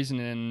series, and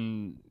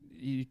then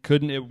he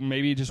couldn't.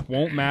 Maybe it just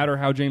won't matter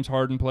how James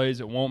Harden plays.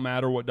 It won't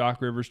matter what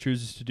Doc Rivers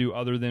chooses to do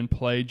other than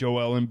play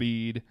Joel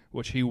Embiid,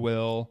 which he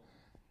will.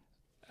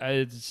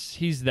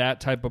 He's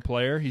that type of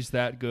player. He's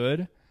that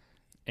good.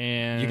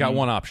 And you got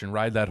one option.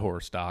 Ride that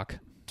horse, Doc.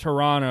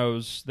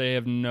 Toronto's, they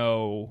have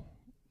no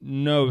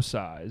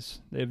size.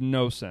 They have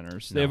no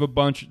centers. No. They have a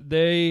bunch.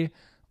 They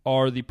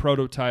are the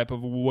prototype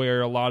of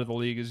where a lot of the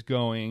league is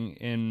going,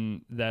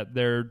 in that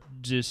they're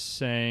just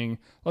saying,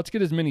 let's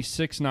get as many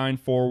 6'9"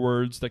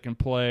 forwards that can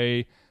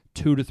play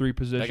 2 to 3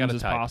 positions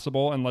as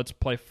possible, and let's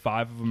play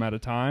 5 of them at a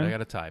time. They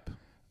got a type.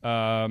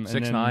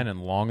 6'9"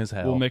 and long as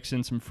hell. We'll mix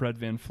in some Fred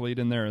VanVleet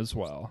in there as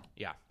well.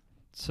 Yeah.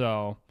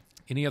 So,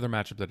 any other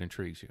matchup that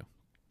intrigues you?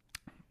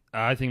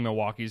 I think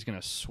Milwaukee's going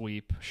to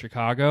sweep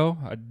Chicago.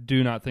 I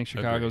do not think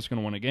Chicago's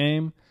going to win a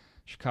game.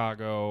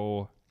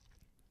 Chicago,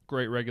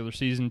 great regular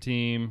season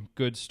team,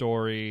 good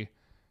story.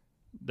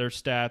 Their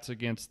stats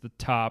against the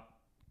top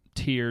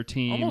tier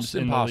teams almost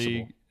in impossible. the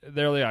league,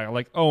 they're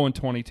like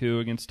 0-22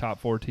 against top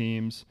 4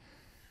 teams.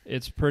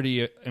 It's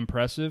pretty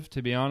impressive,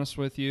 to be honest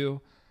with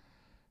you.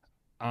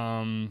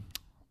 The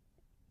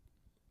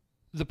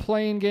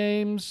playing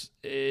games,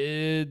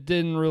 it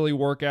didn't really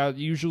work out.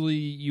 Usually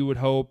you would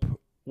hope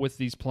with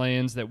these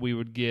plans that we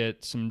would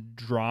get some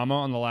drama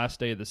on the last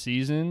day of the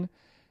season.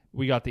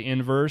 We got the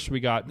inverse. We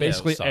got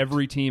basically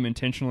every team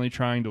intentionally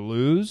trying to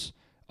lose,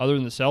 other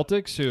than the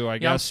Celtics, who I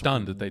guess I'm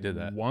stunned that they did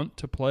that. Want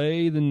to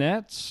play the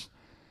Nets.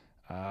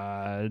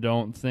 I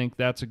don't think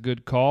that's a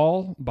good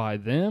call by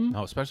them.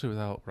 No, especially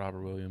without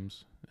Robert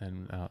Williams,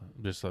 and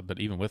but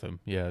even with him,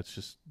 yeah, it's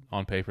just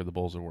on paper the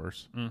Bulls are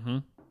worse. Mm-hmm.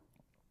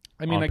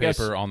 I mean, on I paper, guess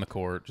on the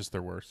court, just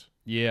their worst.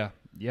 Yeah,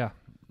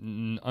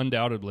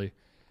 undoubtedly.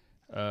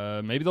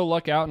 Maybe they'll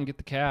luck out and get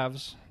the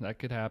Cavs. That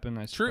could happen,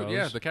 I suppose. True,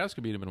 yeah. The Cavs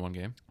could beat them in one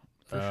game.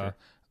 For sure.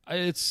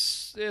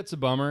 It's a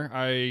bummer.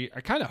 I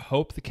kind of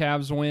hope the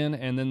Cavs win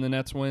and then the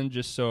Nets win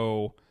just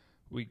so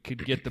we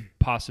could get the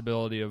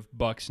possibility of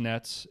Bucks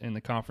Nets in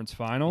the conference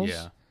finals.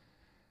 Yeah.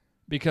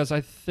 Because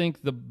I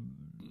think the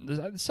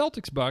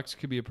Celtics Bucks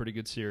could be a pretty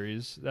good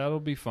series. That'll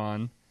be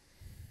fun.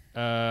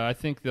 I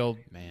think they'll.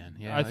 Man,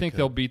 yeah. I think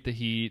they'll beat the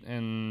Heat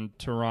and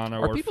Toronto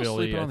or people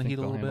Philly. sleeping on the I think Heat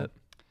a they'll little handle.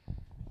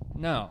 bit?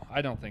 No,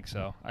 I don't think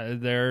so.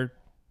 They're.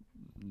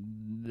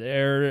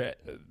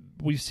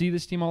 We see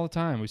this team all the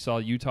time. We saw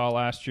Utah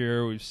last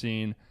year. We've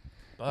seen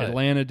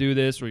Atlanta do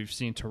this. We've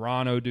seen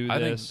Toronto do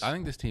this. I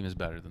think this team is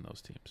better than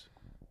those teams.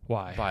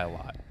 Why? By a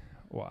lot.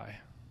 Why?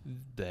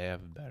 They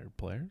have better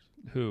players.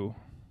 Who?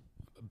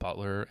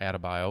 Butler,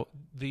 Adebayo.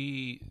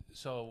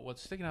 So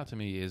what's sticking out to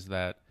me is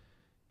that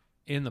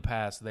in the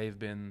past they've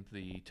been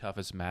the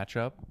toughest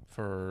matchup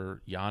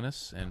for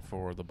Giannis and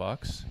for the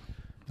Bucks.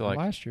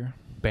 Last year,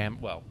 Bam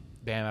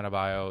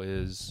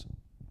Adebayo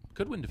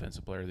could win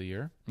Defensive Player of the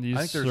Year.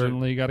 He's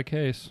certainly got a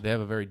case. They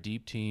have a very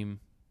deep team.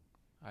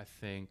 I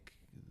think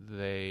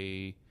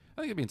they're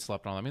being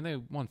slept on. I mean, they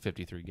won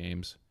 53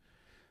 games.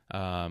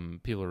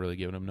 People are really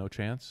giving them no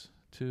chance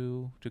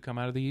to come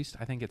out of the East.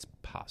 I think it's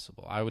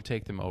possible. I would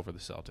take them over the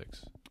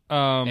Celtics.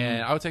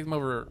 And I would take them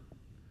over.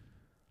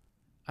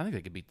 I think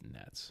they could beat the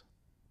Nets.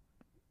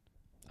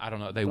 I don't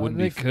know. They wouldn't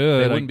be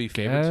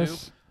favored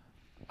to.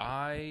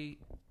 I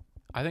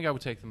think I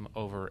would take them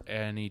over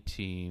any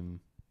team,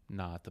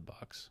 not the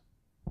Bucks.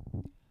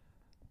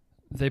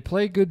 They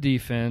play good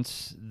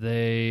defense.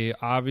 They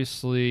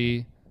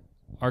obviously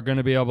are going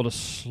to be able to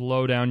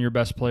slow down your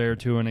best player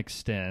to an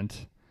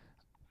extent.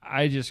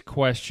 I just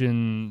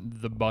question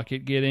the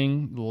bucket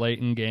getting late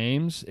in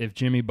games. If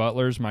Jimmy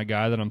Butler's my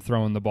guy that I'm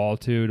throwing the ball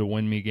to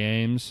win me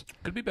games,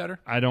 could be better.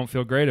 I don't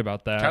feel great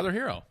about that. Tyler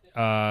Hero.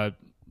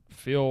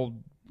 Feel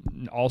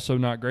also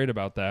not great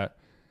about that.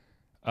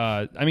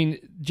 I mean,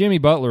 Jimmy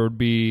Butler would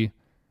be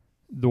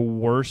the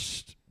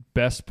worst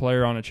best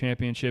player on a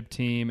championship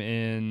team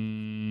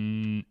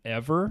in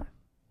ever.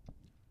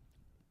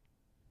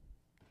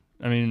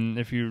 I mean,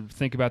 if you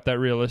think about that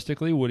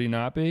realistically, would he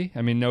not be?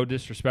 I mean, no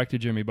disrespect to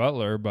Jimmy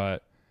Butler,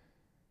 but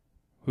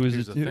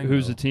who's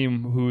the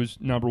team whose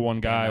number one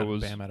guy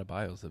was Bam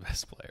Adebayo's the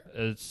best player?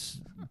 Its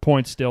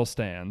point still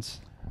stands.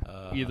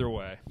 Either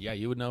way. Yeah,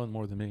 you would know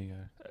more than me.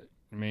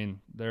 I mean,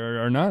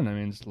 there are none. I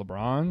mean, it's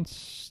LeBron,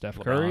 Steph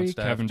Curry,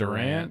 Kevin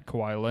Durant,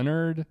 Kawhi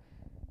Leonard,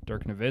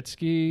 Dirk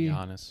Nowitzki,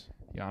 Giannis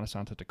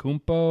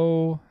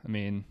Antetokounmpo. I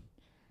mean,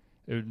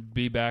 it would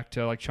be back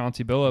to like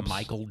Chauncey Billups.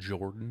 Michael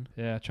Jordan.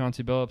 Yeah,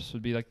 Chauncey Billups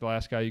would be like the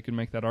last guy you could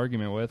make that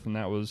argument with, and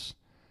that was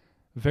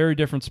a very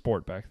different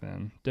sport back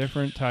then.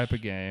 Different type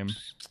of game.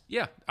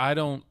 Yeah, I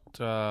don't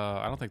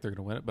think they're going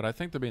to win it, but I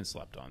think they're being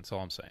slept on. That's all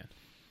I'm saying.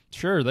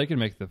 Sure, they could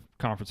make the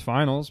conference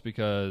finals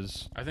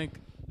because I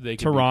think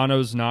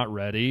Toronto's not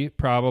ready,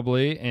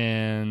 probably,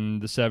 and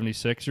the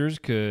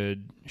 76ers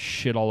could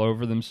shit all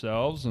over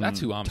themselves and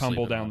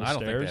tumble down the stairs. I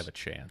don't think they have a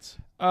chance.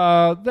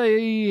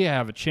 They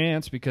have a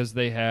chance because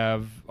they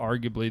have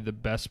arguably the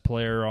best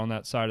player on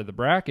that side of the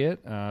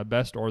bracket,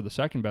 best or the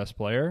second best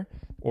player,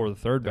 or the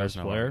third best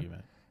player.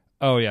 Argument.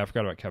 Oh, yeah, I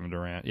forgot about Kevin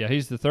Durant. Yeah,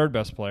 he's the third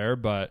best player,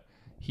 but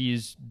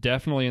he's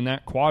definitely in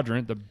that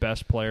quadrant, the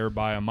best player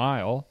by a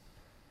mile.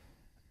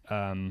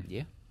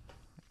 Yeah.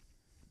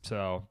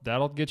 So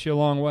that'll get you a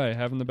long way.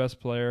 Having the best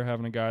player,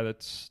 having a guy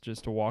that's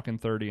just a walking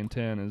 30 and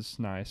 10 is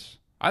nice.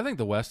 I think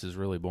the West is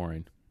really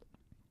boring.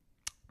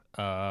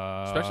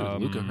 Especially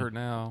with Luka hurt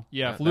now.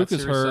 Yeah, if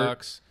Luka's hurt.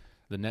 Sucks.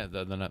 The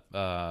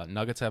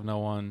Nuggets have no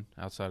one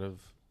outside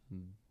of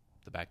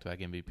the back-to-back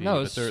MVP.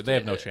 No, but they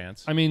have no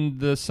chance. I mean,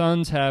 the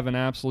Suns have an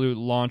absolute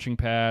launching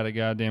pad, a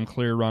goddamn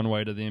clear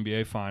runway to the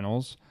NBA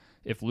Finals.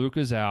 If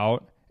Luka's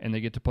out and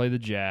they get to play the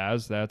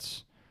Jazz,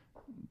 that's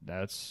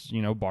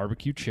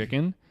barbecue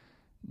chicken.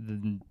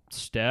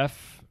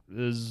 Steph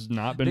has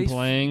not been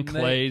playing.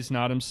 Clay's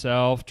not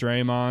himself.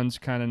 Draymond's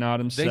kind of not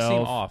himself. They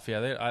seem off.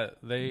 Yeah,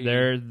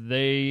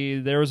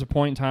 There was a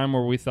point in time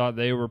where we thought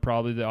they were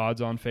probably the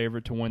odds-on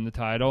favorite to win the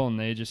title, and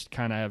they just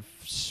kind of have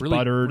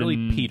sputtered.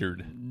 Really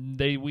petered.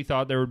 We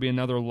thought there would be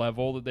another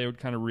level that they would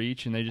kind of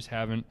reach, and they just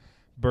haven't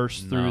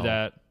burst through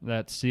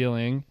that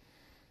ceiling.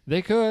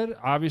 They could.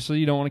 Obviously,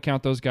 you don't want to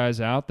count those guys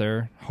out.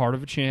 They're heart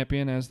of a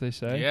champion, as they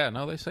say. Yeah,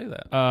 no, they say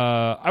that.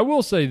 I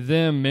will say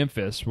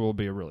Memphis will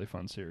be a really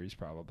fun series,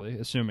 probably,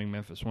 assuming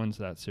Memphis wins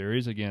that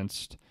series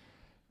against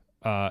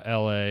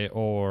L.A.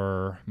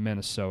 or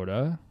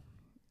Minnesota.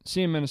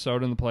 Seeing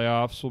Minnesota in the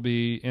playoffs will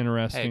be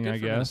interesting, I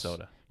guess.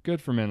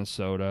 Good for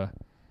Minnesota.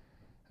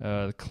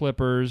 The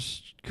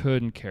Clippers,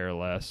 couldn't care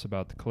less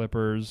about the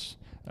Clippers.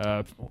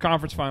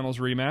 Conference Finals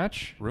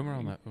rematch. Rumor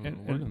on that.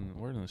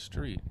 Word in the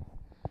street.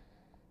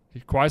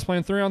 Kawhi's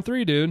playing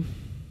 3-on-3, dude.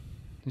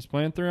 He's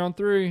playing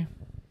 3-on-3.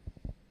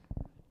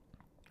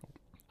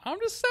 I'm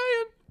just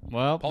saying.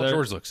 Well, Paul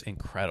George looks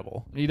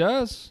incredible. He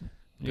does.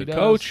 Good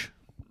coach.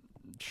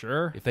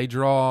 Sure. If they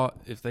draw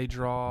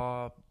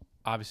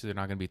obviously they're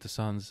not going to beat the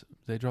Suns.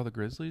 They draw the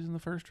Grizzlies in the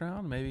first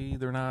round. Maybe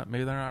they're not.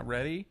 Maybe they're not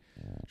ready.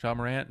 Ja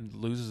Morant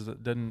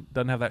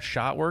doesn't have that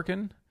shot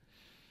working.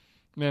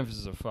 Memphis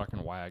is a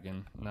fucking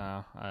wagon.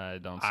 No, I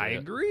don't see it. I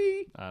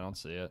agree. I don't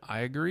see it. I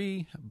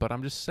agree, but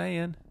I'm just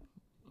saying.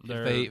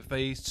 If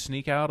they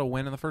sneak out a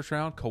win in the first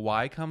round,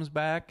 Kawhi comes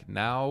back.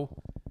 Now,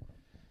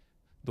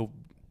 the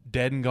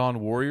dead and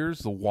gone Warriors,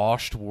 the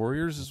washed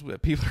Warriors is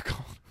what people are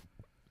calling.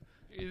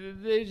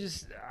 They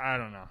just, I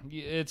don't know.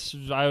 It's,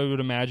 I would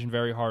imagine,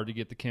 very hard to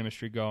get the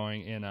chemistry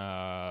going in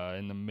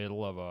the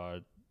middle of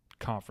a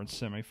conference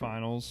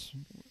semifinals.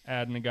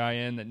 Adding a guy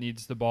in that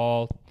needs the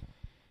ball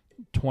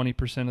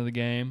 20% of the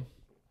game.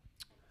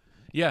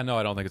 Yeah, no,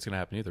 I don't think it's going to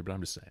happen either, but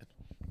I'm just saying.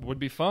 Would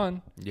be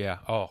fun. Yeah.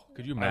 Oh,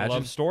 could you imagine? I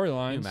love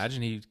storylines. Can you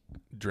imagine he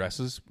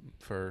dresses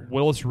for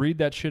Willis Reed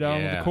that shit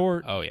out on the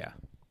court. Oh, yeah.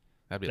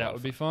 That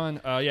would be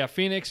fun. Yeah,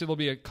 Phoenix, it'll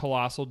be a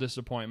colossal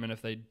disappointment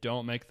if they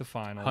don't make the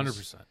finals.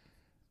 100%.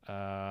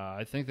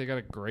 I think they got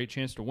a great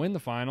chance to win the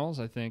finals.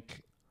 I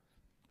think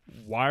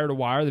wire to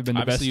wire, they've been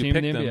the Obviously,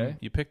 best team in the NBA.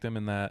 You picked them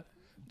in that,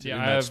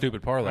 yeah,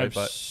 stupid parlay. I have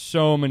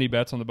so many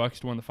bets on the Bucks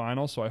to win the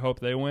finals, so I hope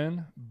they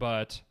win.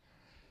 But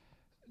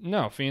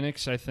no,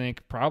 Phoenix, I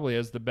think, probably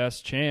has the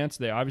best chance.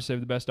 They obviously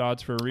have the best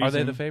odds for a reason. Are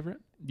they the favorite?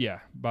 Yeah,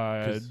 by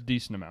a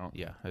decent amount.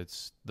 Yeah,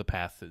 it's the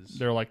path is.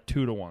 They're like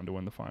 2-1 to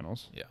win the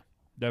finals. Yeah.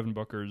 Devin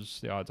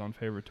Booker's the odds-on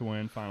favorite to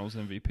win Finals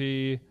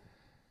MVP.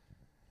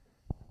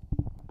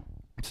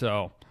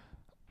 So,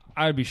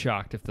 I'd be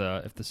shocked if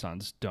the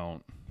Suns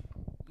don't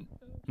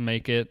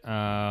make it.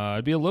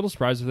 I'd be a little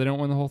surprised if they don't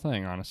win the whole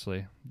thing,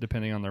 honestly,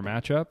 depending on their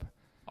matchup.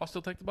 I'll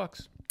still take the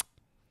Bucks.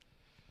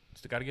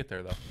 Still got to get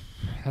there, though.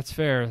 That's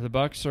fair. The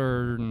Bucks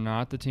are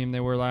not the team they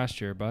were last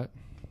year, but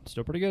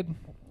still pretty good.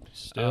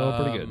 Still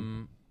pretty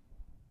good.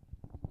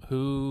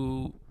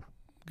 Who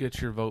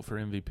gets your vote for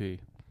MVP?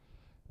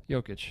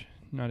 Jokic.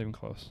 Not even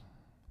close.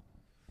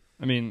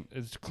 I mean,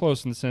 it's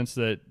close in the sense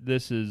that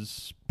this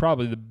is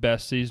probably the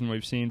best season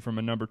we've seen from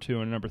a number 2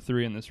 and a number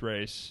 3 in this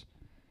race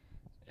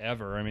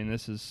ever. I mean,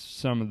 this is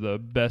some of the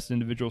best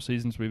individual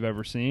seasons we've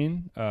ever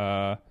seen.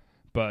 But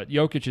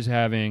Jokic is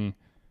having,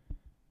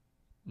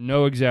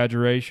 no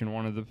exaggeration,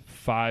 one of the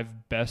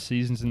 5 best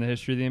seasons in the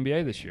history of the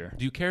NBA this year.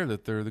 Do you care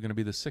that they're going to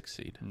be the 6th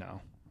seed? No,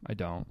 I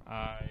don't.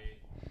 I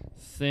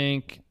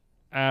think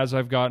as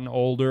I've gotten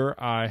older,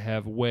 I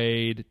have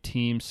weighed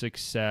team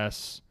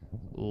success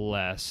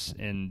less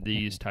in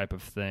these type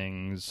of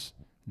things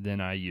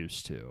than I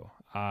used to.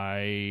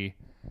 I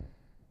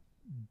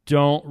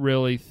don't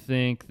really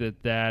think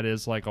that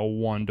is like a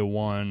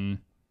 1-to-1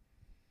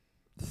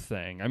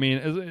 thing. I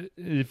mean,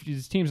 if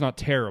his team's not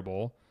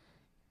terrible,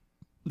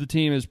 the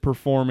team is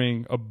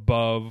performing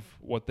above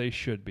what they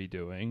should be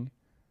doing.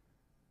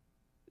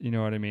 You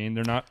know what I mean?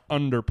 They're not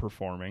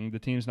underperforming. The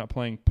team's not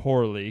playing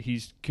poorly.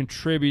 He's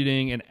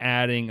contributing and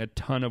adding a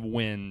ton of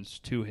wins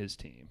to his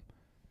team.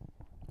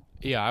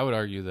 Yeah, I would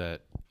argue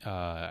that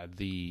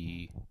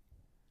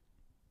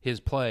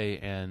his play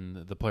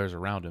and the players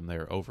around him,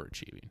 they're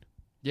overachieving.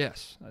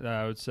 Yes,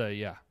 I would say,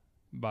 yeah,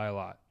 by a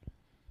lot.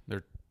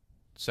 Their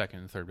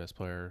second and third best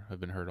player have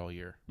been hurt all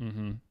year.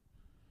 Mm-hmm.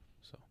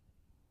 So,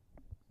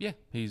 yeah,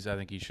 I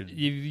think he should.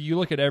 You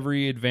look at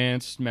every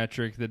advanced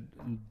metric that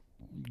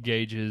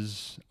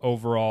gauges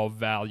overall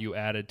value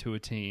added to a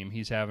team.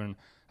 He's having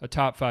a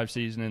top 5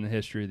 season in the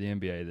history of the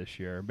NBA this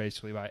year,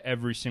 basically by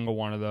every single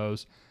one of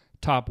those.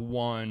 Top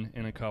 1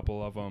 in a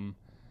couple of them.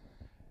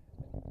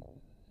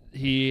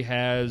 He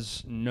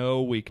has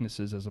no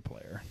weaknesses as a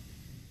player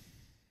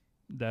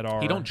that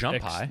are. He don't jump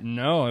high.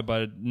 No,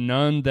 but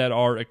none that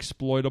are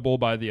exploitable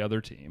by the other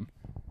team.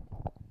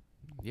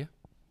 Yeah.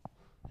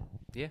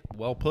 Yeah.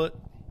 Well put.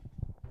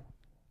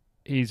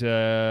 He's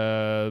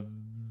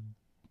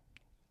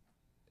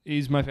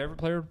my favorite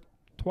player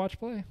to watch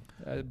play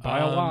by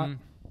a lot.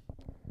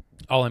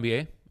 All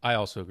NBA. I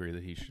also agree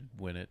that he should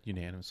win it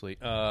unanimously.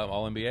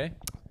 All NBA.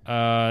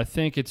 I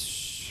think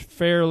it's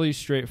fairly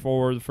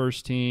straightforward. The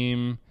first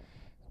team,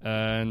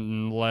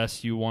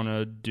 unless you want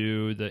to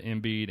do the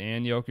Embiid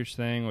and Jokic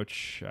thing,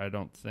 which I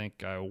don't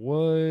think I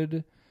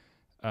would.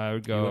 I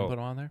would go. You wouldn't put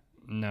him on there?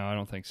 No, I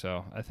don't think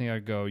so. I think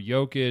I'd go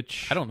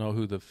Jokic. I don't know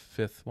who the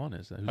 5th one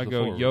is. I'd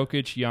go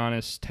Jokic,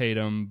 Giannis,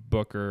 Tatum,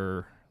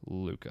 Booker,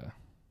 Luka.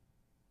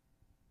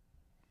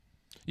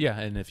 Yeah,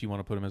 and if you want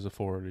to put him as a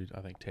forward,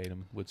 I think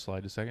Tatum would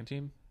slide to second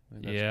team.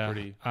 Yeah,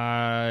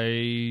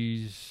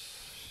 he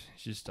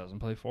just doesn't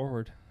play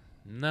forward.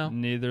 No.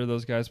 Neither of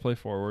those guys play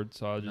forward,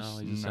 so I'll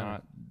just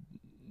not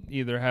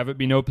either have it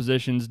be no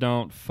positions,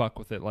 don't fuck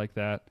with it like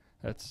that.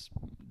 That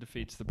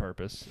defeats the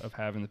purpose of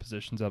having the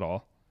positions at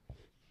all.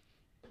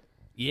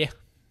 Yeah.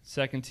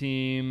 Second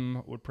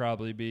team would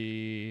probably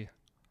be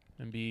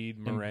Embiid,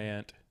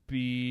 Morant.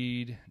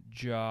 Embiid,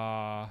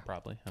 Ja.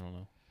 Probably. I don't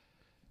know.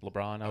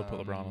 LeBron. I would put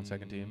LeBron on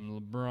second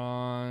team.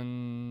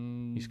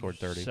 LeBron. He scored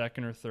 30.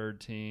 Second or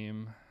third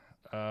team.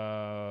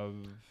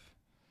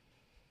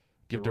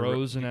 Give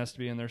DeRozan has to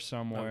be in there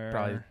somewhere.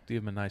 Probably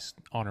give him a nice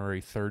honorary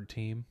third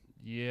team.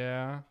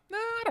 Yeah. Nah,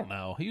 I don't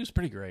know. He was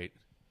pretty great.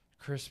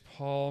 Chris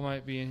Paul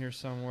might be in here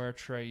somewhere.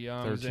 Trae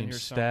Young's in here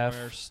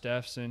somewhere.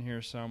 Steph's in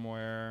here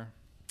somewhere.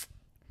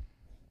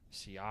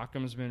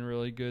 Siakam's been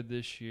really good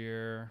this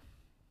year.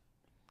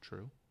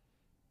 True.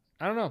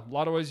 I don't know. A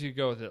lot of ways you could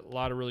go with it. A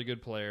lot of really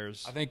good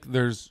players. I think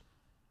there's,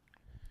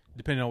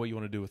 depending on what you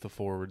want to do with the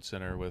forward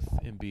center with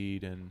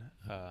Embiid and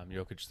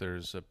Jokic,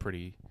 there's a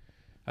pretty,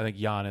 I think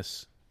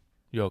Giannis,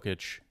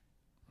 Jokic,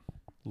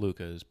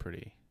 Luka is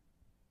pretty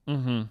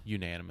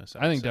unanimous.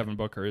 I think Devin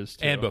Booker is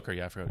too. And Booker,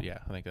 yeah, I forgot. Yeah,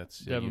 I think that's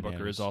Devin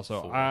Booker is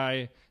also.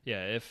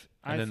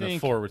 The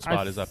forward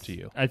spot is up to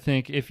you. I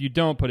think if you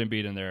don't put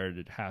Embiid in there,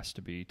 it has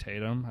to be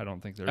Tatum. I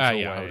don't think there's a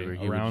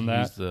way around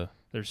that.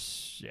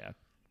 There's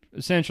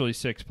essentially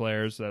 6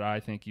 players that I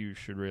think you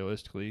should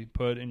realistically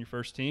put in your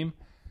first team,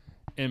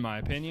 in my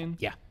opinion.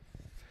 Yeah.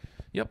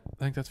 Yep, I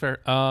think that's fair.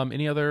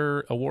 Any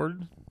other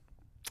award?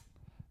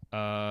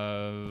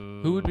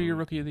 Who would be your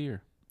Rookie of the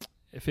Year?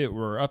 If it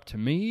were up to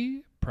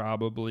me,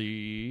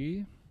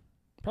 probably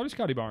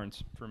Scotty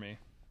Barnes for me.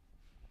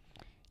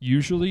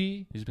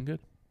 Usually, he's been good.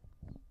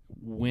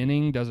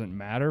 Winning doesn't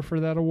matter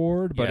for that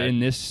award, but in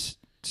this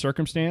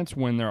circumstance,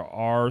 when there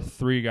are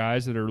 3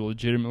 guys that are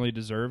legitimately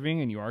deserving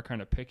and you are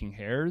kind of picking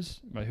hairs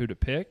by who to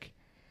pick,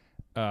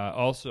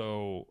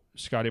 also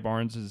Scotty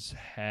Barnes has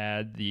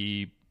had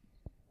the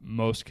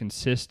most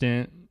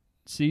consistent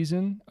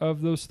season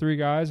of those 3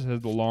 guys. It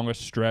has the longest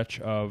stretch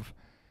of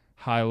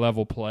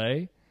high-level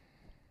play.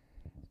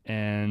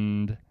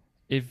 And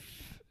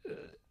if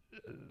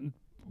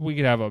we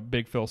could have a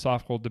big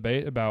philosophical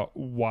debate about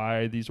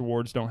why these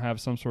awards don't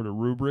have some sort of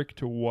rubric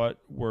to what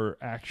we're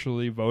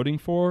actually voting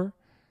for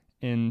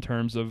in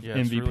terms of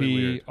MVP,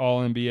 really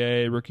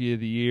All-NBA, Rookie of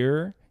the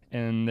Year,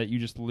 and that you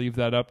just leave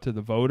that up to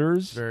the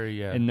voters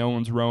and no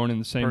one's rowing in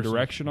the same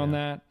direction on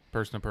that.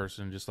 Person to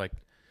person, just like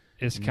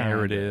it's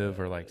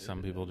narrative or like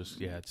some people just,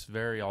 it's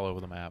very all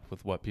over the map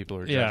with what people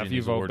are judging. Yeah, if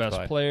you vote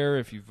best player,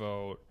 if you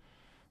vote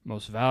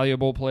most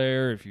valuable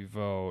player, if you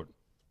vote,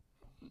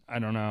 I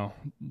don't know,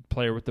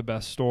 player with the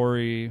best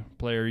story,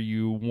 player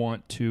you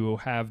want to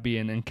have be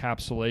an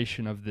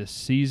encapsulation of this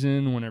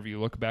season whenever you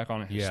look back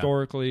on it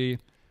historically.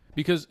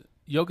 Because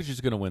Jokic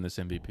is going to win this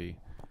MVP.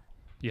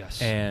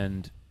 Yes.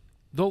 And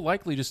they'll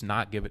likely just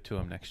not give it to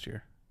him next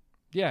year.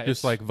 Yeah.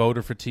 Just like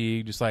voter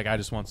fatigue, just like I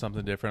just want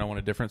something different. I want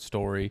a different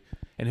story.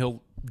 And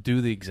he'll do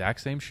the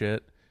exact same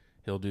shit.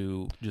 He'll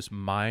do just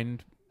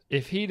mind.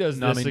 If he does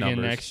this again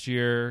next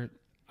year,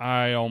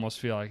 I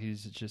almost feel like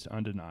he's just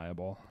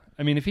undeniable.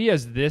 I mean, if he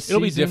has this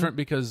It'll be different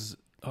because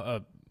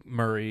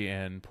Murray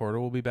and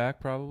Porter will be back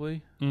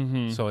probably.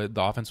 Mm-hmm. So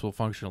the offense will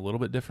function a little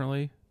bit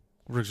differently.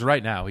 Because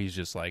right now he's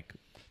just like...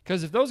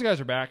 Because if those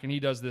guys are back and he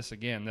does this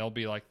again, they'll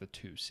be like the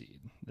 2 seed.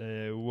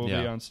 They will be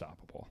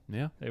unstoppable.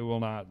 Yeah. They will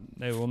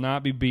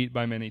not be beat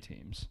by many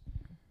teams.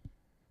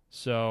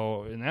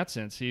 So in that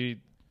sense, he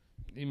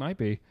might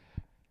be.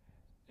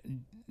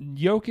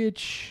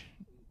 Jokic...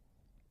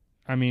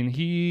 I mean,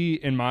 he,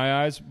 in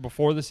my eyes,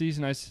 before the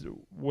season, I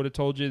would have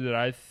told you that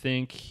I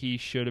think he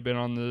should have been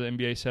on the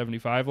NBA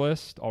 75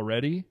 list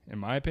already, in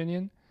my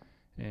opinion,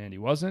 and he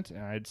wasn't.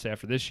 And I'd say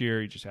after this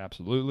year, he just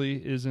absolutely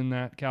is in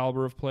that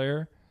caliber of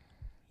player.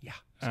 Yeah,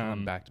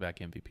 he's back-to-back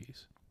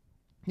MVPs.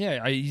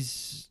 Yeah,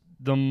 he's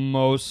the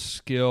most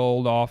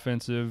skilled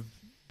offensive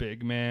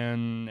big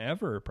man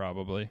ever,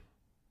 probably.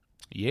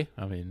 Yeah,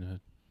 I mean,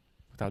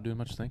 without doing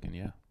much thinking,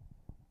 yeah.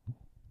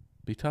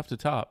 Be tough to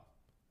top.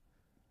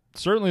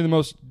 Certainly the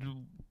most...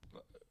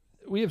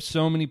 We have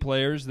so many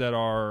players that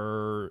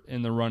are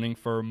in the running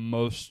for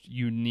most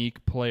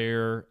unique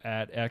player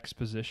at X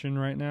position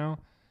right now.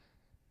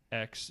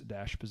 X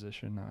dash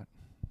position, not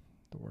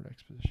the word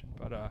X position.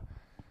 But I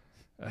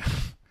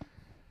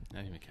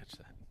didn't even catch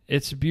that.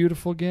 It's a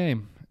beautiful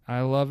game. I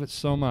love it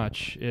so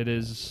much. It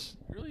is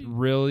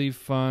really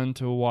fun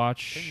to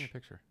watch. Take me a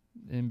picture.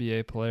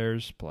 NBA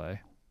players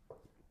play.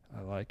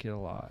 I like it a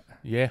lot.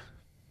 Yeah.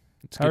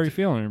 How are you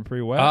feeling? You're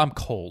pretty wet? I'm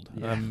cold.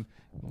 Yeah.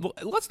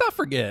 Let's not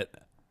forget,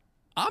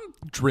 I'm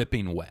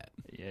dripping wet.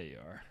 Yeah, you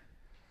are.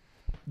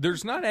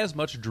 There's not as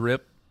much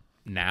drip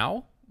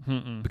now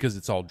because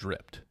it's all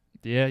dripped.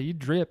 Yeah, you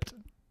dripped.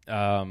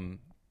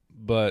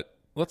 But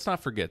let's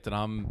not forget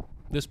that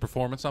this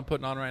performance I'm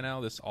putting on right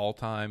now, this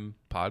all-time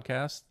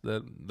podcast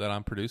that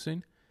I'm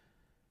producing,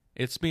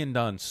 it's being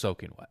done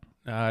soaking wet.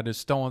 I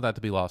just don't want that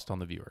to be lost on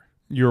the viewer.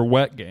 Your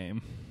wet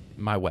game.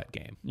 My wet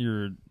game.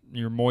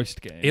 Your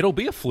moist game. It'll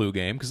be a flu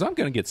game because I'm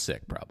going to get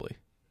sick probably.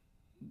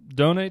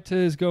 Donate to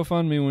his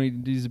GoFundMe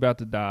when he's about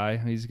to die.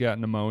 He's got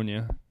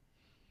pneumonia.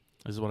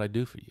 This is what I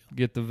do for you.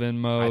 Get the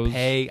Venmos.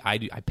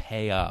 I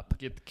pay up.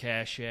 Get the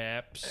Cash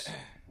Apps.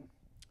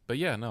 But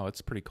yeah, no,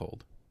 it's pretty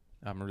cold.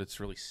 It's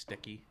really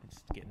sticky.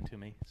 It's getting to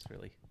me. It's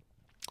really.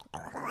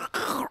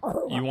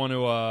 You want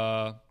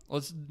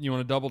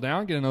to double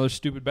down, get another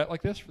stupid bet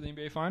like this for the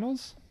NBA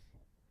Finals?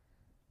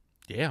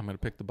 Yeah, I'm going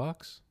to pick the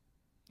Bucks.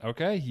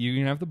 Okay, you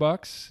can have the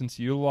Bucks since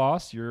you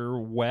lost. You're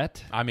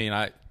wet. I mean,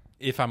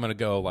 if I'm going to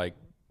go like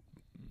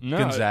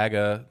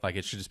Gonzaga, like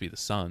it should just be the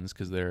Suns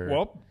because they're.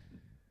 Well,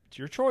 it's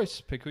your choice.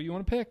 Pick who you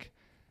want to pick.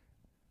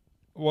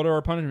 What are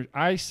our punishments?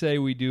 I say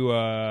we do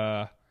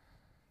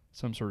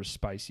some sort of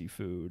spicy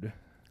food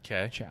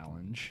Okay.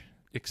 challenge.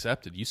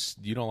 Accepted.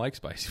 You don't like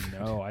spicy food.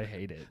 No, I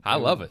hate it. I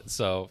love it.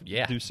 So,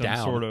 yeah. Do some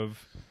down. sort of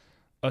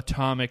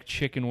atomic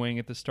chicken wing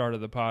at the start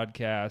of the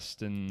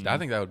podcast. And I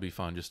think that would be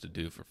fun just to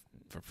do for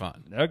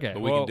fun. okay.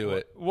 But we can do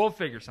it. We'll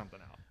figure something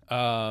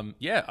out.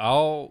 Yeah,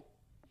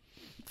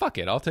 fuck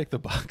it. I'll take the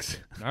Bucks.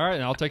 All right,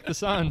 and I'll take the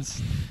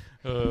Suns.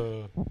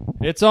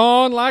 It's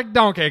on like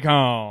Donkey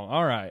Kong.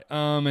 All right.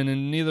 And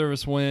then neither of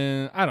us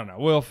win. I don't know.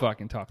 We'll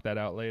fucking talk that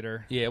out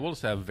later. Yeah, we'll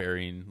just have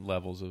varying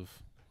levels of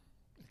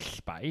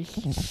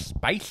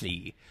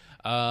Spicy.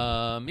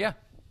 Yeah.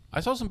 I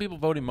saw some people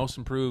voting most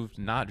improved,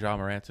 not John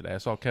Morant today. I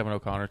saw Kevin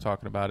O'Connor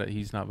talking about it.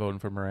 He's not voting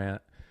for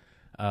Morant.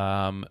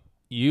 I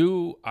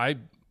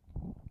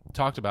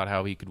talked about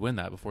how he could win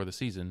that before the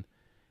season,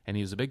 and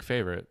he was a big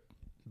favorite.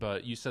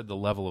 But you said the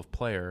level of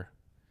player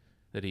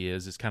that he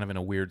is kind of in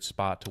a weird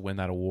spot to win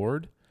that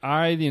award.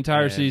 The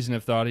entire season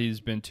have thought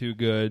he's been too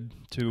good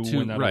to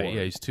win that award. Right,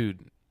 yeah,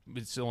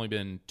 it's only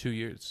been 2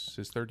 years.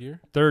 His third year?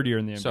 Third year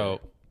in the NBA.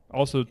 So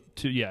also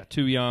too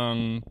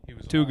young,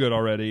 too good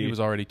already. He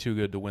was already too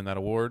good to win that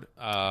award.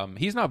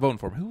 He's not voting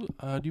for him. Who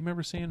do you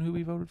remember seeing who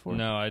he voted for?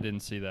 No, I didn't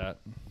see that.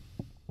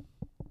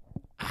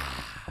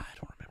 I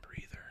don't remember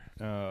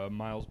either.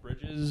 Miles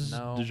Bridges,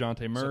 No.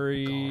 DeJounte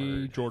Murray,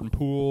 guard. Jordan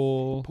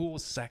Poole. Poole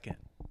was second.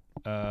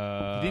 He He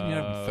didn't even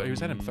have him he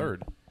was at him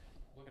third.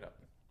 Look it up.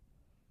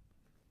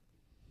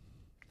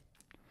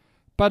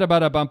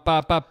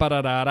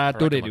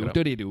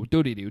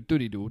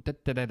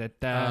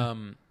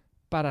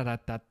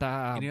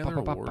 Any other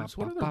awards?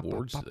 What other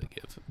awards do they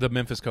give? The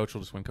Memphis coach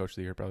will just win Coach of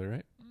the Year, probably,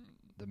 right?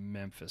 The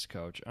Memphis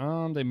coach.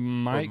 They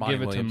might Monty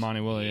give it to Williams.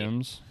 Monty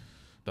Williams.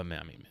 But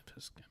I mean,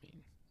 Memphis.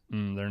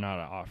 They're not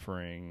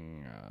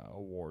offering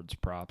awards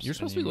props. You're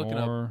supposed to be looking up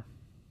anymore.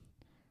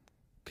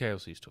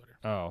 KOC's Twitter.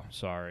 Oh,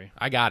 sorry,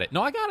 I got it.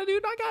 No, I got it,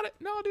 dude. I got it.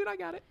 No, dude, I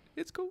got it.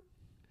 It's cool.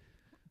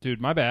 dude.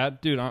 My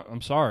bad, dude.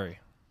 I'm sorry,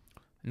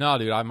 No,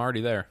 dude, I'm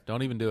already there.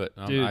 Don't even do it.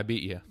 Dude. I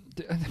beat you.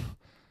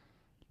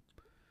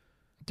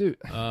 dude.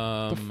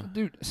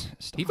 Dude,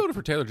 stop. He voted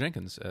for Taylor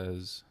Jenkins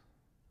as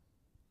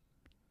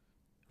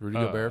Rudy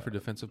Gobert for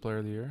Defensive Player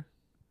of the Year.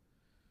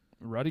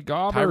 Ruddy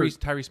Gobert.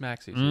 Tyrese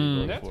Maxey.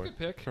 That's a good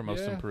pick for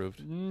most Yeah.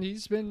 improved.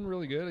 He's been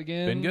really good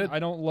again. Been good. I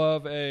don't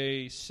love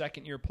a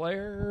second-year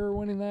player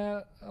winning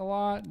that a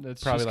lot.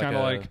 That's Probably just kind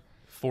of like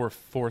fourth,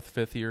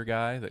 fifth year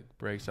guy that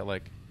breaks at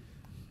like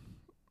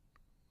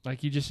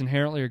you just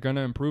inherently are going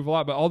to improve a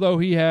lot. But although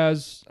he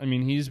has,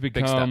 he's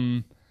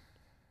become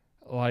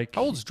like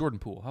How old is Jordan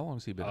Poole? How long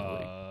has he been in the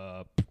league?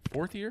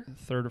 Fourth year?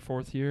 third or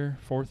fourth year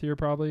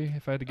probably,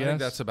 if I had to guess. I think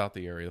that's about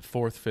the area.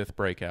 Fourth, fifth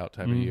breakout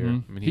type of year.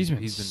 I mean, He's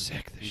been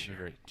sick this year.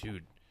 Great.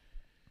 Dude.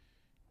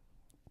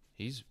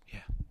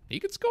 He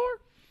could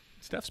score.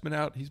 Steph's been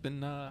out. He's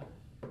been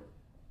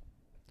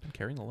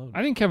carrying the load.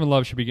 I think Kevin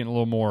Love should be getting a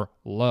little more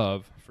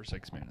love for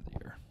Sixth Man of the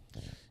Year.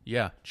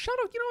 Yeah. Shout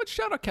out, you know what?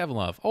 Shout out Kevin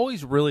Love.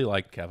 Always really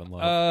liked Kevin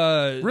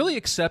Love. Really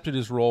accepted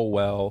his role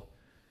well.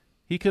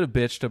 He could have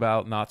bitched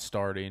about not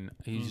starting.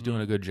 He's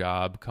doing a good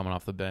job coming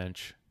off the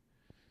bench.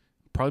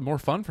 Probably more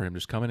fun for him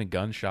just coming and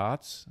gun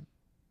shots.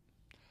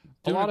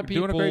 A lot of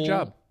people doing a great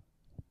job.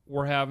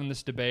 We're having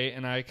this debate,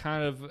 and I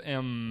kind of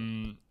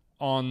am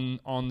on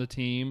the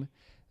team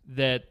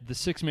that the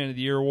Sixth Man of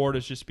the Year award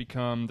has just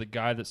become the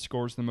guy that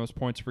scores the most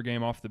points per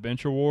game off the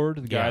bench award,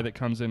 the guy that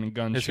comes in and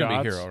guns It's shots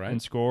gonna be Hero, right?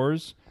 and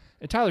scores.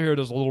 And Tyler Hero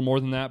does a little more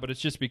than that, but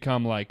it's just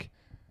become like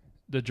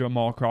the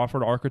Jamal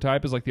Crawford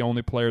archetype is like the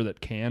only player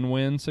that can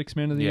win Sixth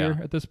Man of the Year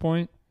at this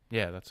point.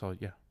 Yeah, that's all.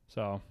 Yeah.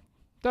 So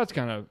that's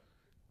kind of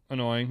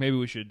annoying. Maybe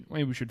we should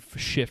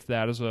shift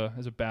that as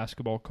a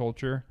basketball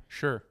culture.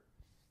 Sure.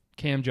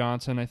 Cam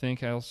Johnson, I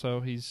think,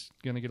 also he's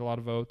going to get a lot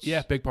of votes.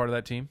 Yeah, big part of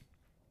that team.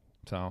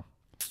 So,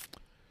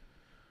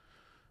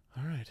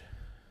 all right,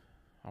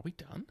 are we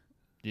done?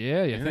 yeah.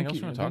 Anything else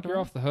you wanna talk you're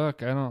about? off the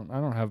hook. I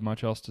don't have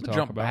much else to talk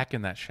Jump about. back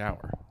in that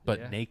shower, but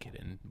Yeah. naked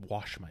and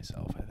wash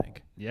myself. I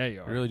think. Yeah,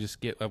 you are. Really, just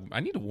get. I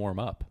need to warm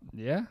up.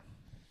 Yeah.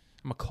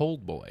 I'm a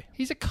cold boy.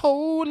 He's a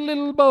cold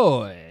little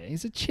boy.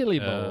 He's a chilly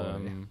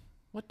boy.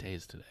 What day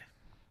is today?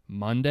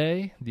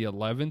 Monday, the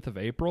 11th of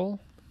April.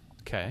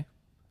 Okay.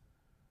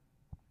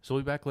 So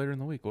we'll be back later in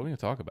the week. What are we going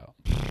to talk about?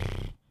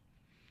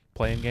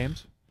 Playing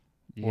games?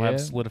 Yeah. We'll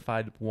have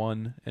solidified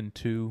 1 and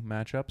 2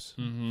 matchups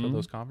for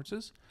those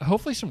conferences.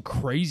 Hopefully some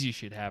crazy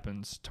shit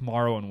happens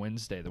tomorrow and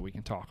Wednesday that we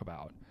can talk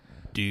about.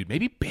 Dude,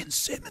 maybe Ben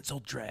Simmons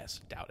will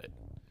dress. Doubt it.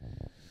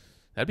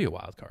 That'd be a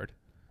wild card.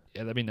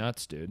 Yeah, that'd be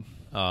nuts, dude.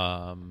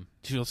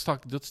 Dude,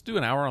 let's do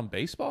an hour on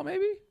baseball,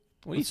 maybe?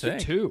 What do you think?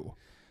 Let's do 2.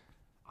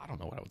 I don't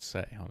know what I would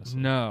say, honestly.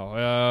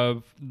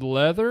 No, the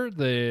leather.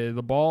 The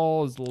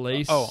ball is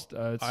laced.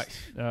 I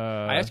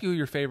asked you who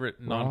your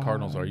favorite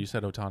non-Cardinals are. You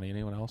said Ohtani.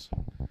 Anyone else?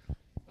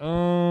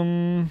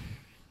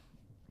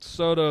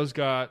 Soto's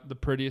got the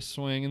prettiest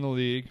swing in the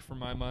league for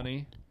my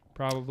money.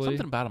 Probably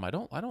Something about him. I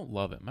don't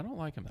love him. I don't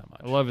like him that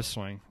much. I love his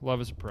swing. Love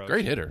his approach.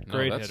 Great hitter. No,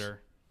 Great that's-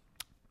 hitter.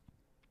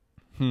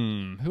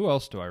 Who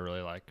else do I really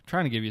like? I'm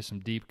trying to give you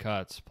some deep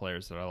cuts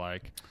players that I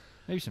like.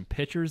 Maybe some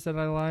pitchers that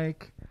I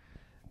like.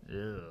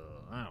 Ugh.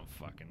 I don't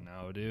fucking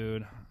know,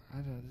 dude.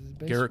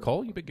 Garrett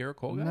Cole? You big Garrett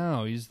Cole guy?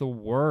 No, he's the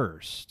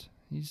worst.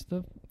 He's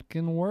the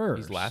fucking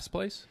worst. He's last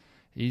place?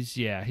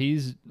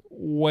 He's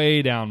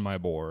way down my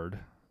board.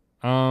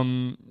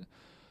 Who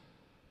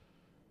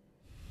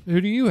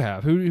do you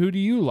have? Who do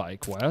you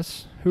like,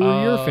 Wes? Who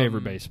are your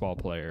favorite baseball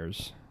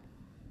players?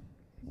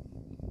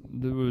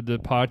 The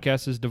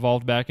podcast has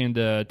devolved back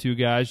into two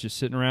guys just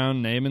sitting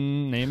around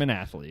naming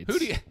athletes. Who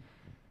do you?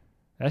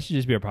 That should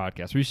just be our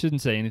podcast. We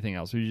shouldn't say anything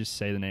else. We just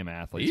say the name of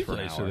athletes. He for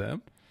plays an for hour.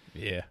 them.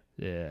 Yeah.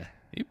 Yeah,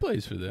 He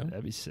plays for them.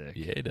 that'd be sick.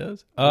 Yeah, he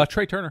does.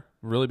 Trey Turner.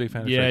 Really big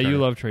fan of Yeah, Trey Turner.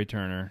 you love Trey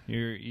Turner.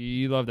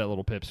 You love that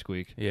little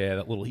pipsqueak.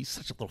 Yeah, he's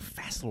such a little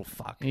fast little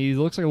fuck. He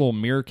looks like a little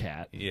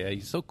meerkat. Yeah,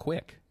 he's so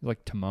quick. He's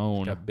like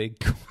Timon. Got big.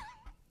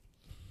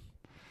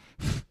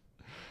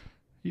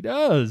 He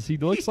does. He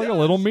looks like a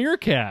little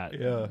meerkat.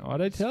 Yeah.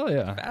 What'd I tell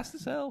you? Fast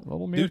as hell.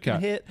 Little Dude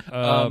can meerkat.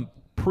 hit.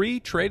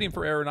 Pre-trading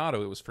for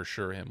Arenado, it was for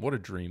sure him. What a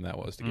dream that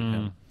was to get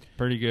him.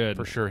 Pretty good.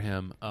 For sure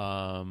him.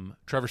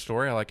 Trevor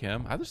Story, I like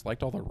him. I just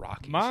liked all the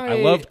Rockies. My- I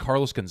loved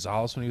Carlos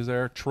Gonzalez when he was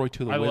there. Troy I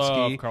Tulowitzki.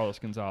 love Carlos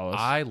Gonzalez.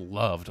 I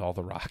loved all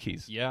the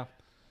Rockies. yeah.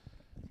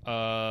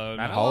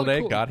 Matt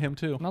Holliday got him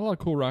too. Not a lot of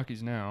cool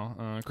Rockies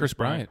now. Chris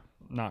Bryant.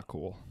 Not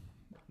cool.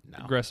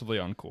 No. Aggressively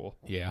uncool.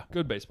 Yeah.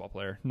 Good baseball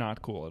player.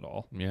 Not cool at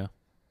all. Yeah.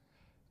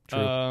 True.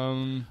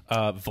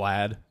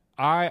 Vlad.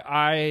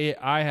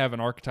 I have an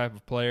archetype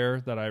of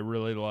player that I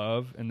really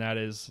love, and that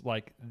is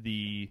like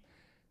the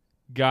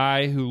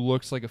guy who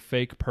looks like a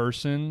fake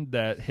person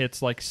that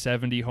hits like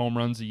 70 home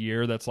runs a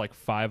year that's like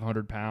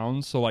 500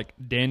 pounds. So like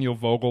Daniel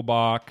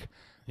Vogelbach,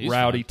 He's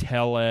Rowdy fun.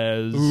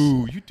 Tellez.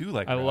 Ooh, you do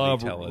like I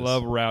Rowdy Tellez.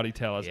 love Rowdy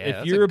Tellez. Yeah, if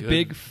that's you're a a good-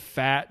 big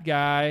fat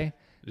guy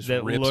Just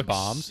that rips looks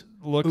bombs.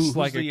 looks Ooh, who's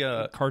like the,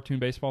 a cartoon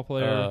baseball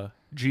player,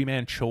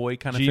 G-Man Choi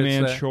kind of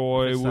G-Man fits that.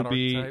 Choi fits that would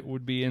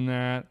archetype. be in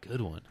that.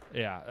 Good one.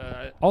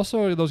 Yeah.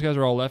 Also, those guys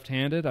are all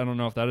left-handed. I don't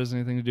know if that has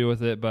anything to do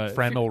with it, but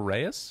Franmil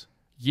Reyes?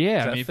 yeah,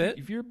 Does I that mean, fit?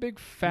 if you're a big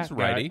fat He's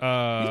righty.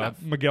 guy,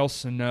 Miguel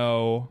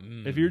Sano.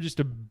 If you're just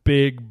a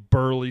big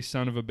burly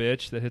son of a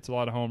bitch that hits a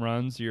lot of home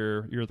runs,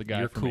 you're the guy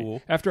You're for me.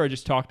 cool. After I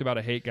just talked about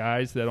I hate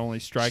guys that only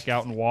strike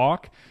out and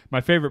walk,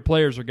 my favorite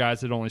players are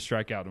guys that only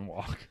strike out and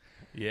walk.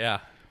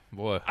 Yeah.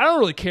 Boy. I don't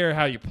really care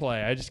how you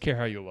play. I just care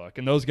how you look.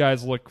 And those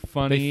guys look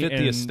funny. They fit the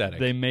and aesthetic.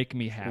 They make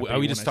me happy.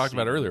 We just talked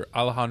about it earlier.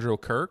 Alejandro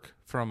Kirk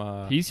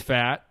from He's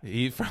fat.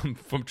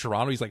 from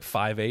Toronto. He's like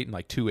 5'8" and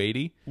like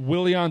 280.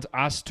 Willians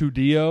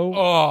Astudillo.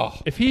 Oh,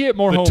 If he hit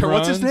more home runs,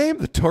 what's his name?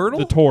 The turtle.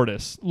 The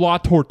tortoise, La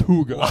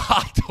Tortuga.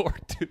 La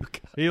Tortuga.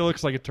 He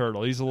looks like a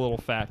turtle. He's a little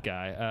fat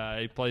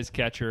guy. He plays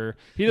catcher.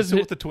 He Is doesn't it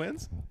hit, with the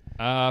Twins?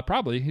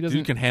 probably. He Dude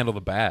doesn't can handle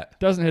the bat.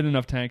 doesn't hit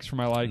enough tanks for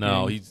my liking.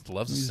 No, he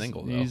loves a he's,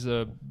 single though. He's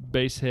a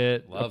base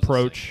hit Loves a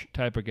approach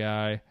type of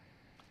guy.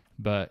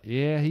 But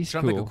yeah, he's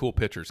trying cool. to think of cool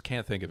pitchers.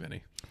 Can't think of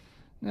any.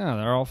 No,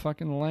 they're all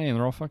fucking lame.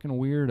 They're all fucking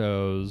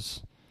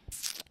weirdos.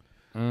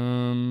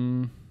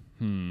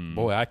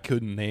 Boy, I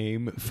couldn't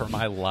name for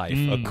my life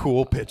a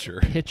cool pitcher.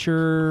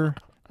 Pitcher.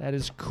 That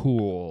is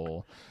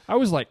cool. I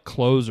was like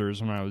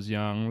closers when I was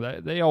young.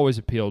 They always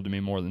appealed to me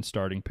more than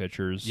starting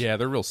pitchers. Yeah,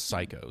 they're real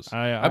psychos.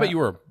 I bet you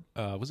were.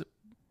 Was it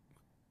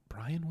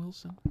Brian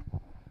Wilson?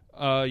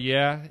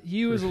 Yeah,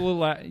 he was a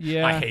little.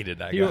 Yeah, I hated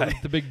that he guy.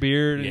 with the big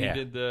beard and Yeah. he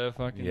did the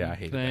fucking Yeah, I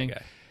hated thing. that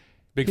guy.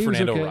 Big He was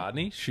Fernando okay.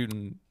 Rodney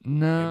shooting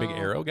No, a big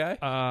arrow guy.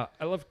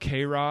 I loved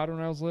K-Rod when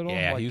I was little.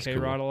 Yeah, I he liked was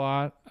K-Rod cool. a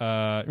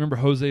lot. Remember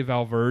Jose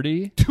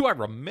Valverde? Do I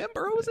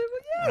remember? Was it?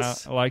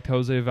 Yes. I liked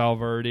Jose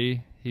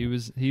Valverde. He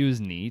was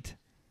neat.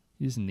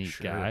 He's a neat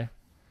Sure. guy.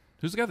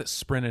 Who's the guy that's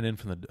sprinting in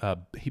from the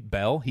Heath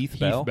Heath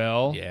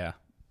Bell. Yeah.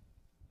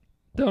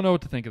 Don't know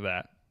what to think of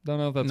that. Don't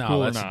know if that's no,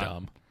 cool that's or not.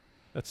 dumb.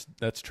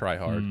 That's try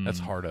hard. That's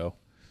hardo.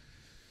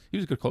 He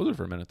was a good closer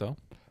for a minute though.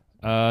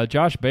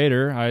 Josh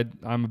Bader.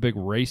 I'm a big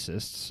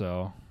racist,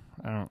 so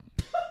I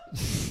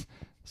don't.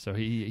 So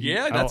he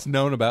Yeah, I that's don't-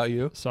 known about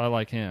you. so I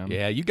like him.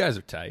 Yeah, you guys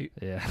are tight.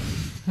 Yeah.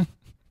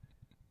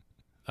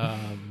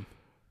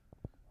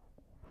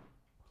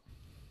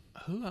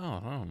 Who? I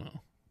don't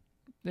know.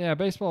 Yeah,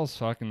 baseball's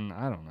fucking.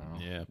 I don't know.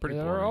 Yeah, pretty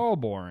They're boring. all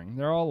boring.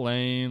 They're all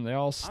lame. They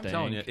all I'm stink.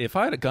 telling you, if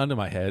I had a gun to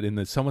my head and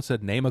then someone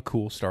said name a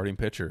cool starting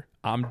pitcher,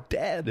 I'm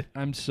dead.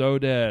 I'm so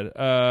dead.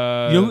 You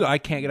know who I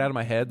can't get out of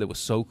my head that was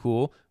so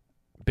cool?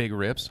 Big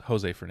rips,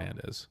 Jose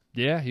Fernandez.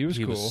 Yeah, he was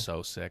He cool. was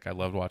so sick. I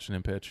loved watching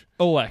him pitch.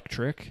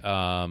 Electric.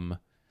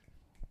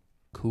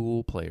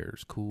 Cool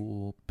players,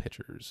 cool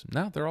pitchers.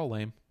 No, they're all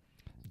lame.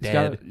 He's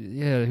Dead. got-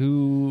 yeah,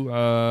 who?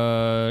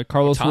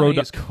 Carlos Ohtani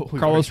Rodon. is cool. We've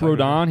Carlos already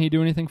talked about Rodon. He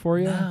do anything for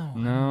you?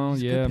 No.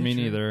 He's a Yeah, good me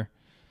pitcher. neither.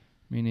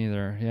 Me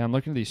neither. Yeah, I'm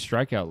looking at these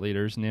strikeout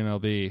leaders in the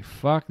MLB.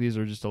 Fuck, these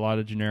are just a lot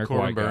of generic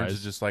Corbin white Burns guys.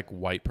 is just like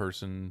white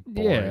person.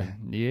 Yeah, Boring.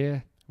 yeah.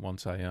 One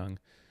Cy Young.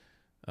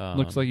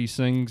 Looks like he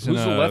sings.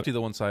 Who's in the a lefty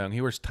that won Cy Young?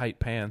 He wears tight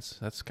pants.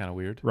 That's kind of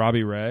weird.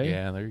 Robbie Ray.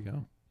 Yeah, there you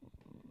go.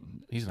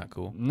 He's not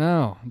cool.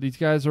 No, these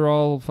guys are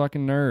all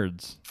fucking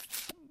nerds.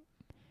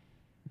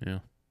 Yeah.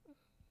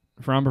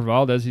 Framber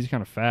Valdez, he's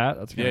kind of fat.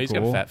 That's Yeah, kinda he's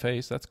cool. got a fat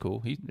face. That's cool.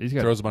 He's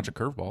got- throws a bunch of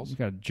curveballs. He's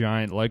got a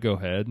giant Lego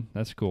head.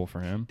 That's cool for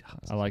him.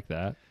 I like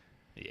that.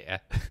 Yeah.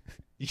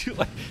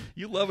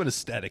 You love an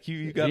aesthetic.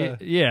 You gotta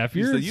If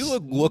you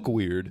look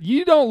weird.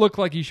 You don't look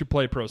like you should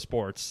play pro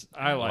sports.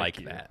 I like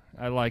you. that.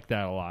 I like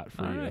that a lot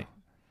for All you. right.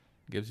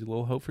 Gives you a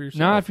little hope for yourself.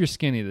 Not if you're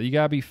skinny though. You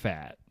gotta be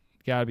fat.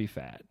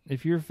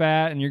 If you're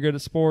fat and you're good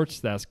at sports,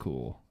 that's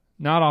cool.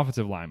 Not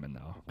offensive lineman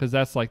though, because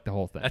that's like the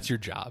whole thing. That's your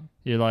job.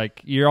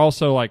 You're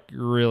also like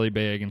really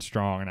big and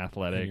strong and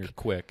athletic. And you're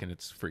quick, and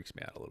it freaks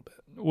me out a little bit.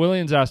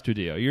 Williams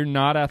Astudillo, you're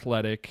not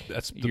athletic.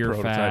 That's the you're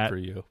prototype fat, for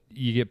you.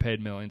 You get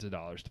paid millions of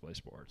dollars to play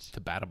sports.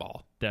 To bat a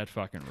ball. That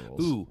fucking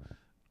rules. Ooh,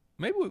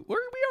 maybe we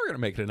are going to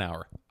make it an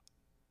hour.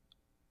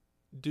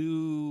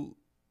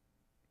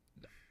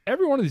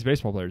 Every one of these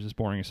baseball players is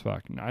boring as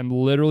fuck. I'm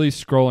literally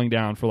scrolling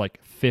down for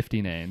like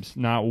 50 names.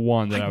 Not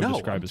one that I would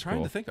describe as cool. I'm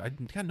trying to think. I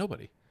got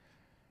nobody.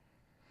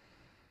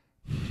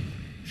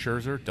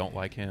 Scherzer, don't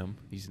like him.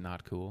 He's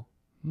not cool.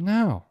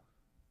 No.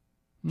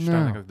 Just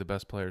trying to think of the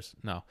best players.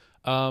 No.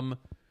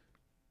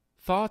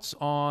 Thoughts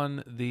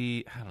on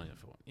the... I don't even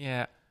know.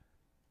 Yeah.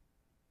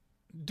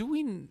 Do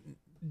we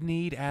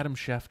need Adam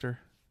Schefter?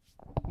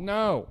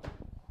 No.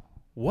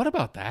 What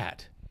about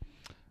that?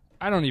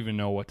 I don't even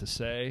know what to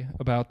say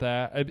about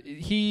that.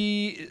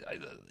 He's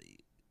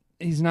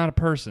not a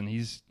person.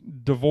 He's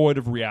devoid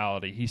of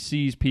reality. He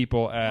sees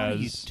people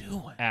as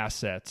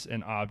assets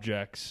and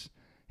objects.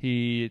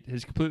 He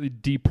has completely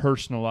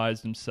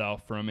depersonalized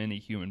himself from any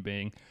human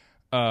being.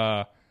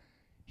 If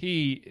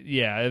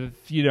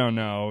you don't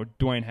know,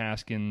 Dwayne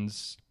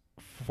Haskins,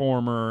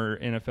 former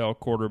NFL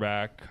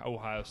quarterback,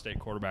 Ohio State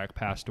quarterback,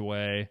 passed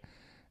away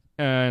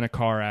in a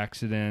car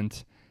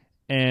accident.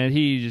 And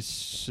he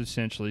just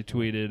essentially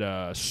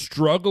tweeted,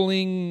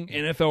 struggling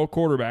NFL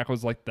quarterback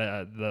was like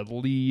the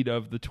lead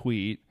of the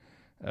tweet.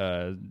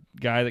 Guy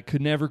that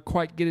could never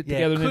quite get it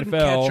together in the NFL. Couldn't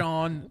catch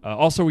on.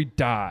 Also, he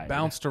died.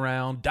 Bounced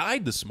around.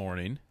 Died this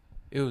morning.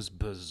 It was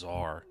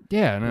bizarre.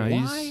 Yeah,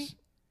 no.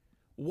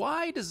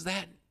 Why does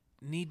that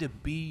need to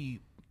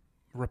be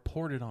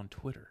reported on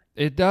Twitter?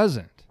 It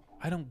doesn't.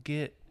 I don't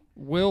get.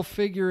 We'll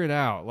figure it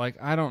out. Like,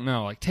 I don't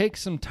know. Like, take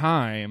some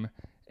time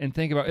and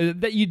think about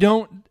it. That you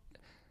don't.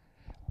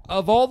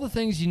 Of all the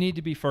things you need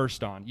to be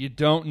first on, you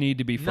don't need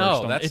to be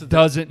first on. It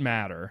doesn't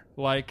matter.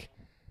 Like,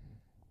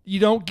 you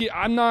don't get.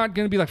 I'm not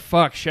going to be like,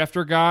 fuck,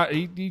 Schefter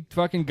he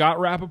fucking got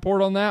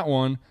Rappaport on that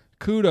one.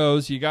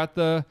 Kudos. You got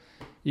the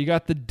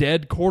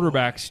dead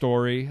quarterback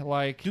story.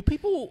 Like, do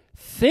people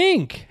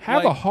think?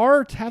 Have a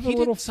heart. Have a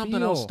little He did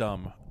something else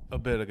dumb a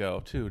bit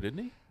ago, too,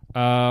 didn't he?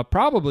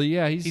 Probably,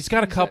 yeah. He's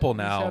got a couple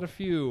now. He's had a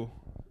few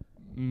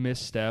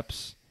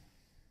missteps.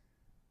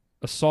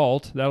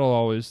 Assault. That'll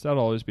always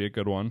be a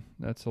good one.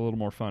 That's a little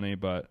more funny,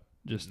 but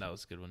just that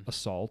was a good one.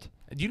 Assault.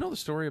 Do you know the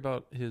story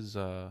about his?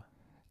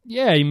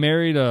 Yeah, he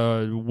married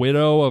a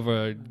widow of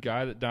a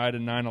guy that died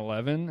in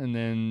 9/11, and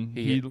then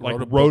he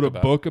wrote a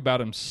book about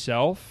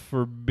himself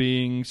for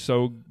being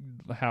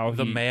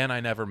the man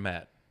I never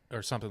met,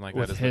 or something like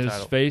that. With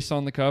his face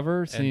on the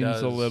cover,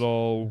 seems a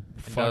little.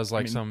 Does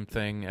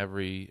something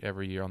every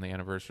year on the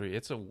anniversary.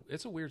 It's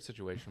a weird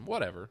situation.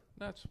 Whatever.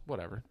 That's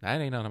whatever.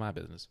 That ain't none of my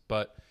business.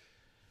 But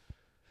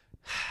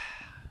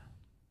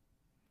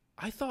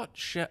I thought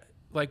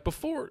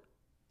before.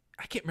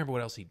 I can't remember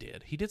what else he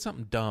did. He did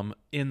something dumb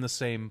in the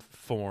same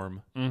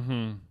form.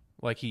 Mm-hmm.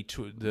 Like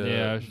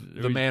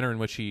the manner in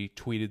which he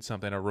tweeted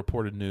something or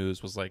reported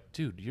news was like,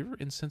 dude, you're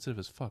insensitive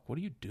as fuck. What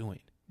are you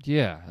doing?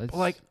 Yeah.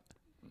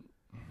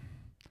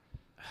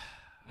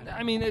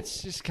 I mean,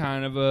 it's just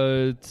kind of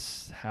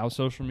it's how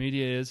social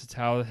media is. It's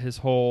how his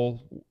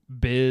whole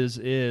biz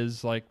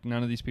is. Like,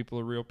 none of these people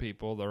are real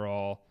people. They're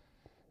all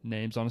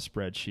names on a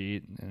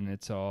spreadsheet, and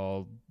it's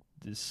all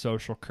this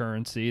social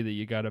currency that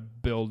you got to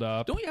build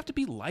up. Don't you have to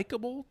be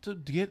likable to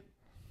get?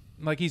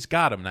 Like, he's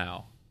got him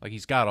now. Like,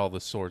 he's got all the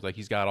swords. Like,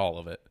 he's got all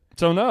of it.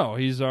 So no,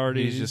 he's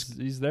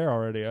there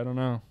already. I don't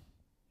know.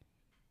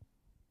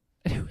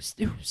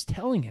 Who's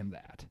telling him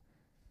that?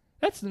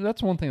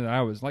 That's one thing that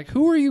I was like,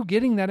 who are you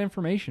getting that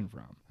information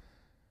from?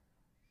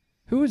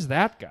 Who is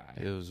that guy?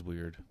 It was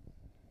weird.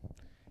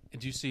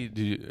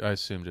 I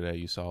assume today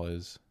you saw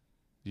his.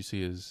 Did you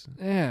see his?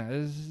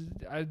 Yeah,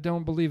 I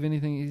don't believe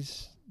anything.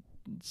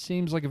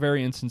 Seems like a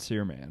very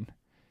insincere man.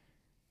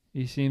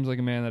 He seems like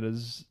a man that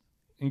is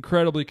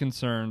incredibly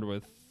concerned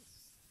with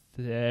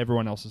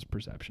everyone else's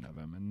perception of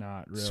him and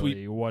not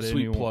really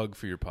sweet plug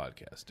for your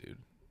podcast, dude.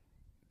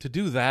 To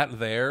do that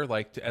there,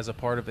 like as a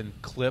part of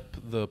and clip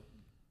the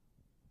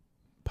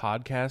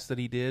podcast that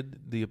he did,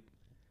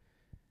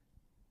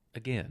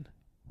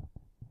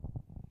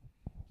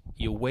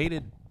 you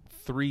waited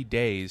 3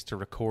 days to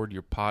record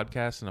your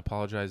podcast and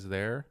apologize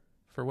there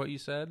for what you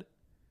said,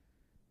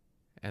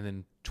 and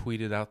then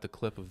tweeted out the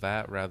clip of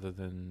that rather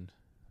than,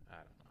 I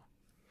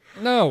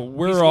don't know. No,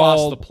 we're He's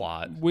all lost the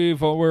plot.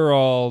 We're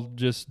all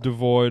just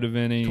devoid of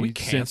any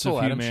sense of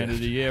Adam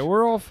humanity. Schefter? Yeah,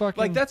 we're all fucking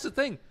like, that's the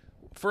thing.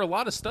 For a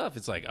lot of stuff,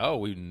 it's like, oh,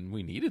 we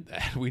needed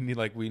that. We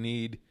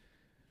need.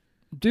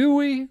 Do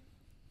we?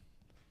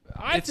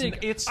 I think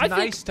it's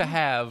nice to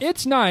have.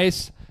 It's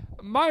nice.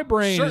 My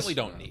brain certainly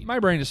don't need. My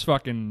brain is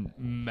fucking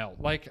melt.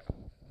 Like,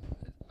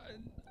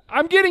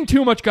 I'm getting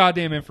too much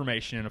goddamn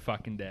information in a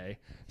fucking day.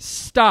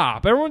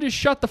 Stop. Everyone just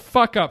shut the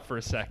fuck up for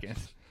a second.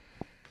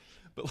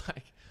 But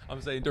like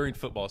I'm saying during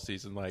football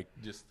season, like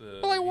just the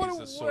Like, he's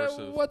the source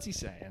of what's he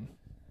saying?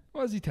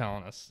 What is he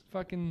telling us?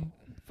 Fucking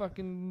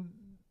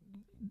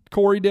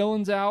Corey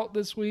Dillon's out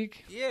this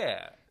week.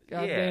 yeah.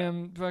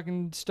 Goddamn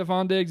fucking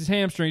Stephon Diggs'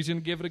 hamstring's gonna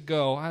give it a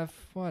go.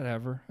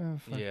 Whatever. I don't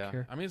fucking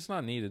care. I mean, it's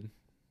not needed.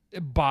 A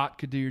bot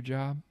could do your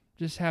job.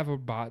 Just have a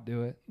bot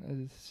do it.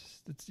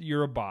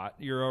 You're a bot.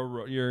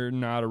 You're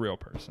not a real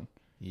person.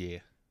 Yeah.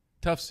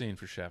 Tough scene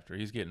for Schefter.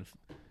 He's getting.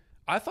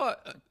 I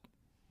thought,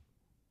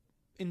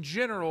 in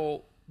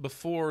general,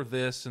 before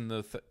this and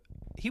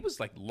he was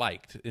like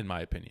liked in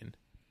my opinion.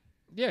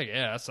 Yeah,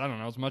 yes. I don't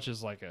know. As much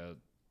as like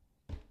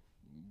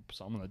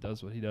someone that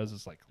does what he does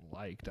is like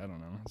liked. I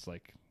don't know. It's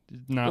like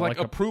not like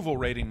like approval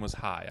rating was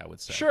high, I would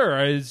say. Sure,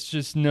 it's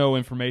just no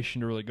information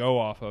to really go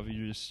off of.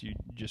 You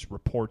just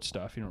report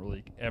stuff. You don't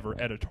really ever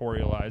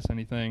editorialize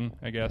anything,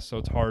 I guess. So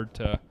it's hard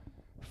to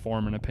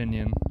form an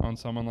opinion on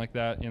someone like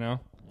that, you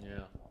know?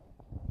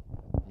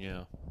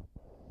 Yeah.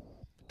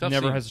 He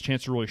never has a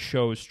chance to really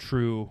show his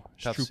true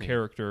Scene.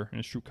 character and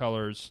his true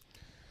colors.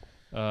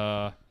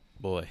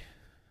 Boy,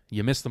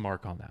 you missed the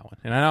mark on that one.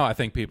 And I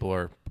think people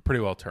are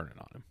pretty well turning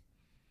on him.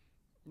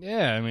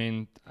 Yeah, I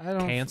mean, I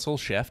don't cancel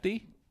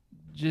Shefty.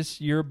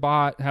 Just you're a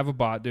bot. Have a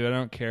bot do it. I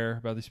don't care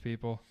about these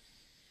people.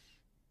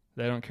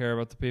 They don't care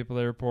about the people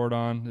they report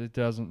on. It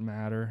doesn't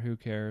matter. Who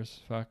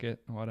cares? Fuck it.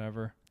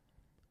 Whatever.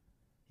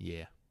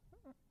 Yeah.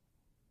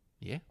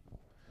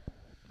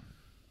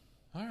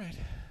 All right.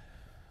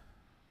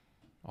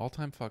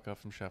 All-time fuck up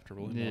from Schefter.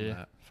 We'll leave on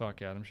that.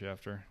 Fuck Adam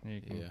Schefter.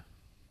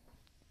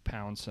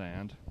 Pound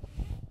sand.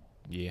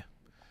 Yeah.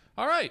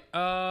 All right.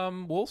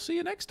 We'll see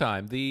you next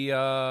time.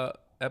 The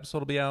episode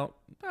will be out,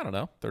 I don't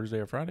know, Thursday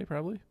or Friday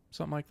probably.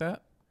 Something like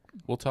that.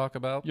 We'll talk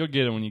about You'll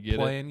get it when you get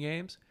playing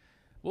games.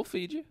 We'll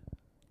feed you.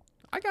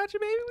 I got you,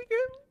 baby.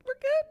 We're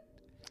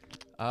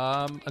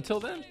good. Until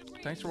then,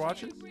 thanks for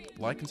watching.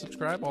 Like and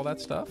subscribe, all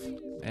that stuff.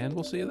 And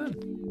we'll see you then.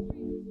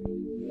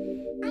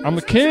 I'm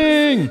the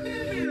king!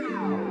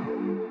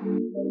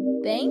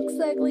 Thanks,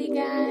 ugly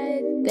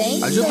guy.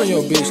 Thanks. I drip on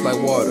your bitch like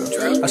water.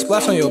 I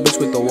splash on your bitch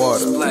with the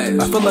water.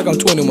 I feel like I'm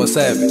 21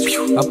 Savage.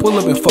 I pull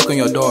up and fuck on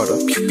your daughter.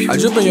 I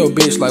drip on your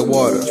bitch like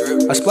water.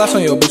 I splash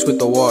on your bitch with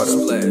the water.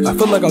 I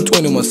feel like I'm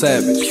 21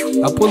 Savage.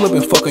 I pull up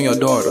and fuck on your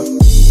daughter.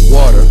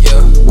 Water,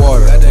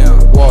 water,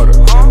 water,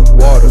 water,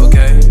 water,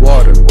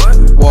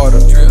 water,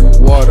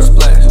 water,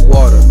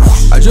 water.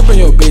 I drip on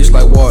your bitch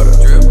like water.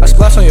 I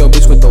splash on your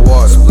bitch with the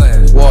water.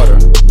 Water,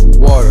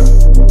 water,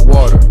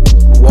 water,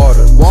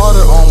 water. Water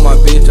on my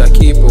bitch, I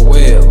keep it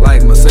wet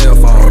like my cell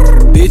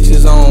phone.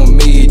 Bitches on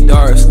me,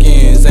 dark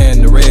skins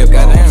and the red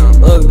bones.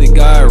 Ugly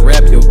guy,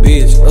 wrap your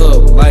bitch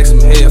up like some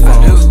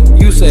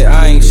headphones. You say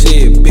I ain't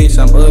shit, bitch,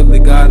 I'm ugly,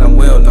 God, I'm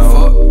well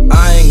known.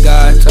 I ain't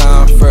got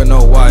time for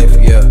no wife,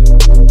 yeah.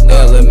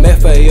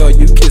 LMFAO,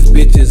 you kiss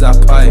bitches, I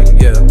pipe,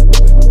 yeah.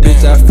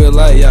 Bitch, I feel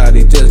like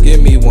Yachty, just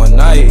give me one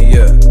night,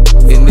 yeah.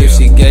 And if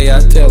she gay, I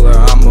tell her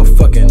I'm a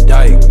fucking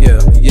dyke, yeah.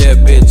 Yeah,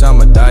 bitch,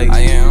 I'm a dyke. I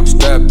am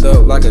strapped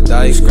up like a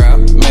dyke.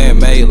 Man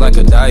made like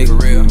a dyke. For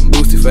real.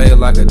 Boosty fade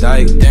like a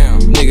dyke. Damn.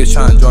 Niggas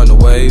tryna join the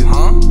wave.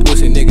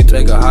 Pussy nigga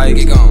take a hike.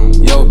 Get gone.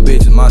 Yo,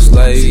 bitch is my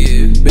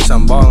slave. Bitch,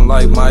 I'm ballin'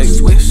 like Mike.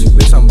 Swish.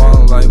 Bitch, I'm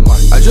ballin' like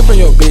Mike. I drip on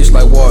your bitch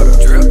like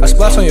water. I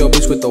splash on your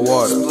bitch with the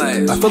water.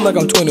 I feel like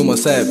I'm 21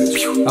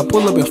 Savage. I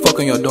pull up and fuck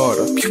on your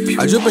daughter.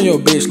 I drip on your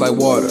bitch like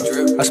water.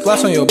 I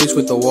splash on your bitch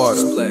with the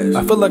water.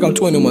 I feel like I'm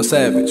 21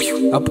 Savage.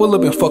 I pull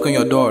up and fuck on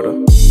your daughter.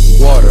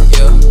 Water.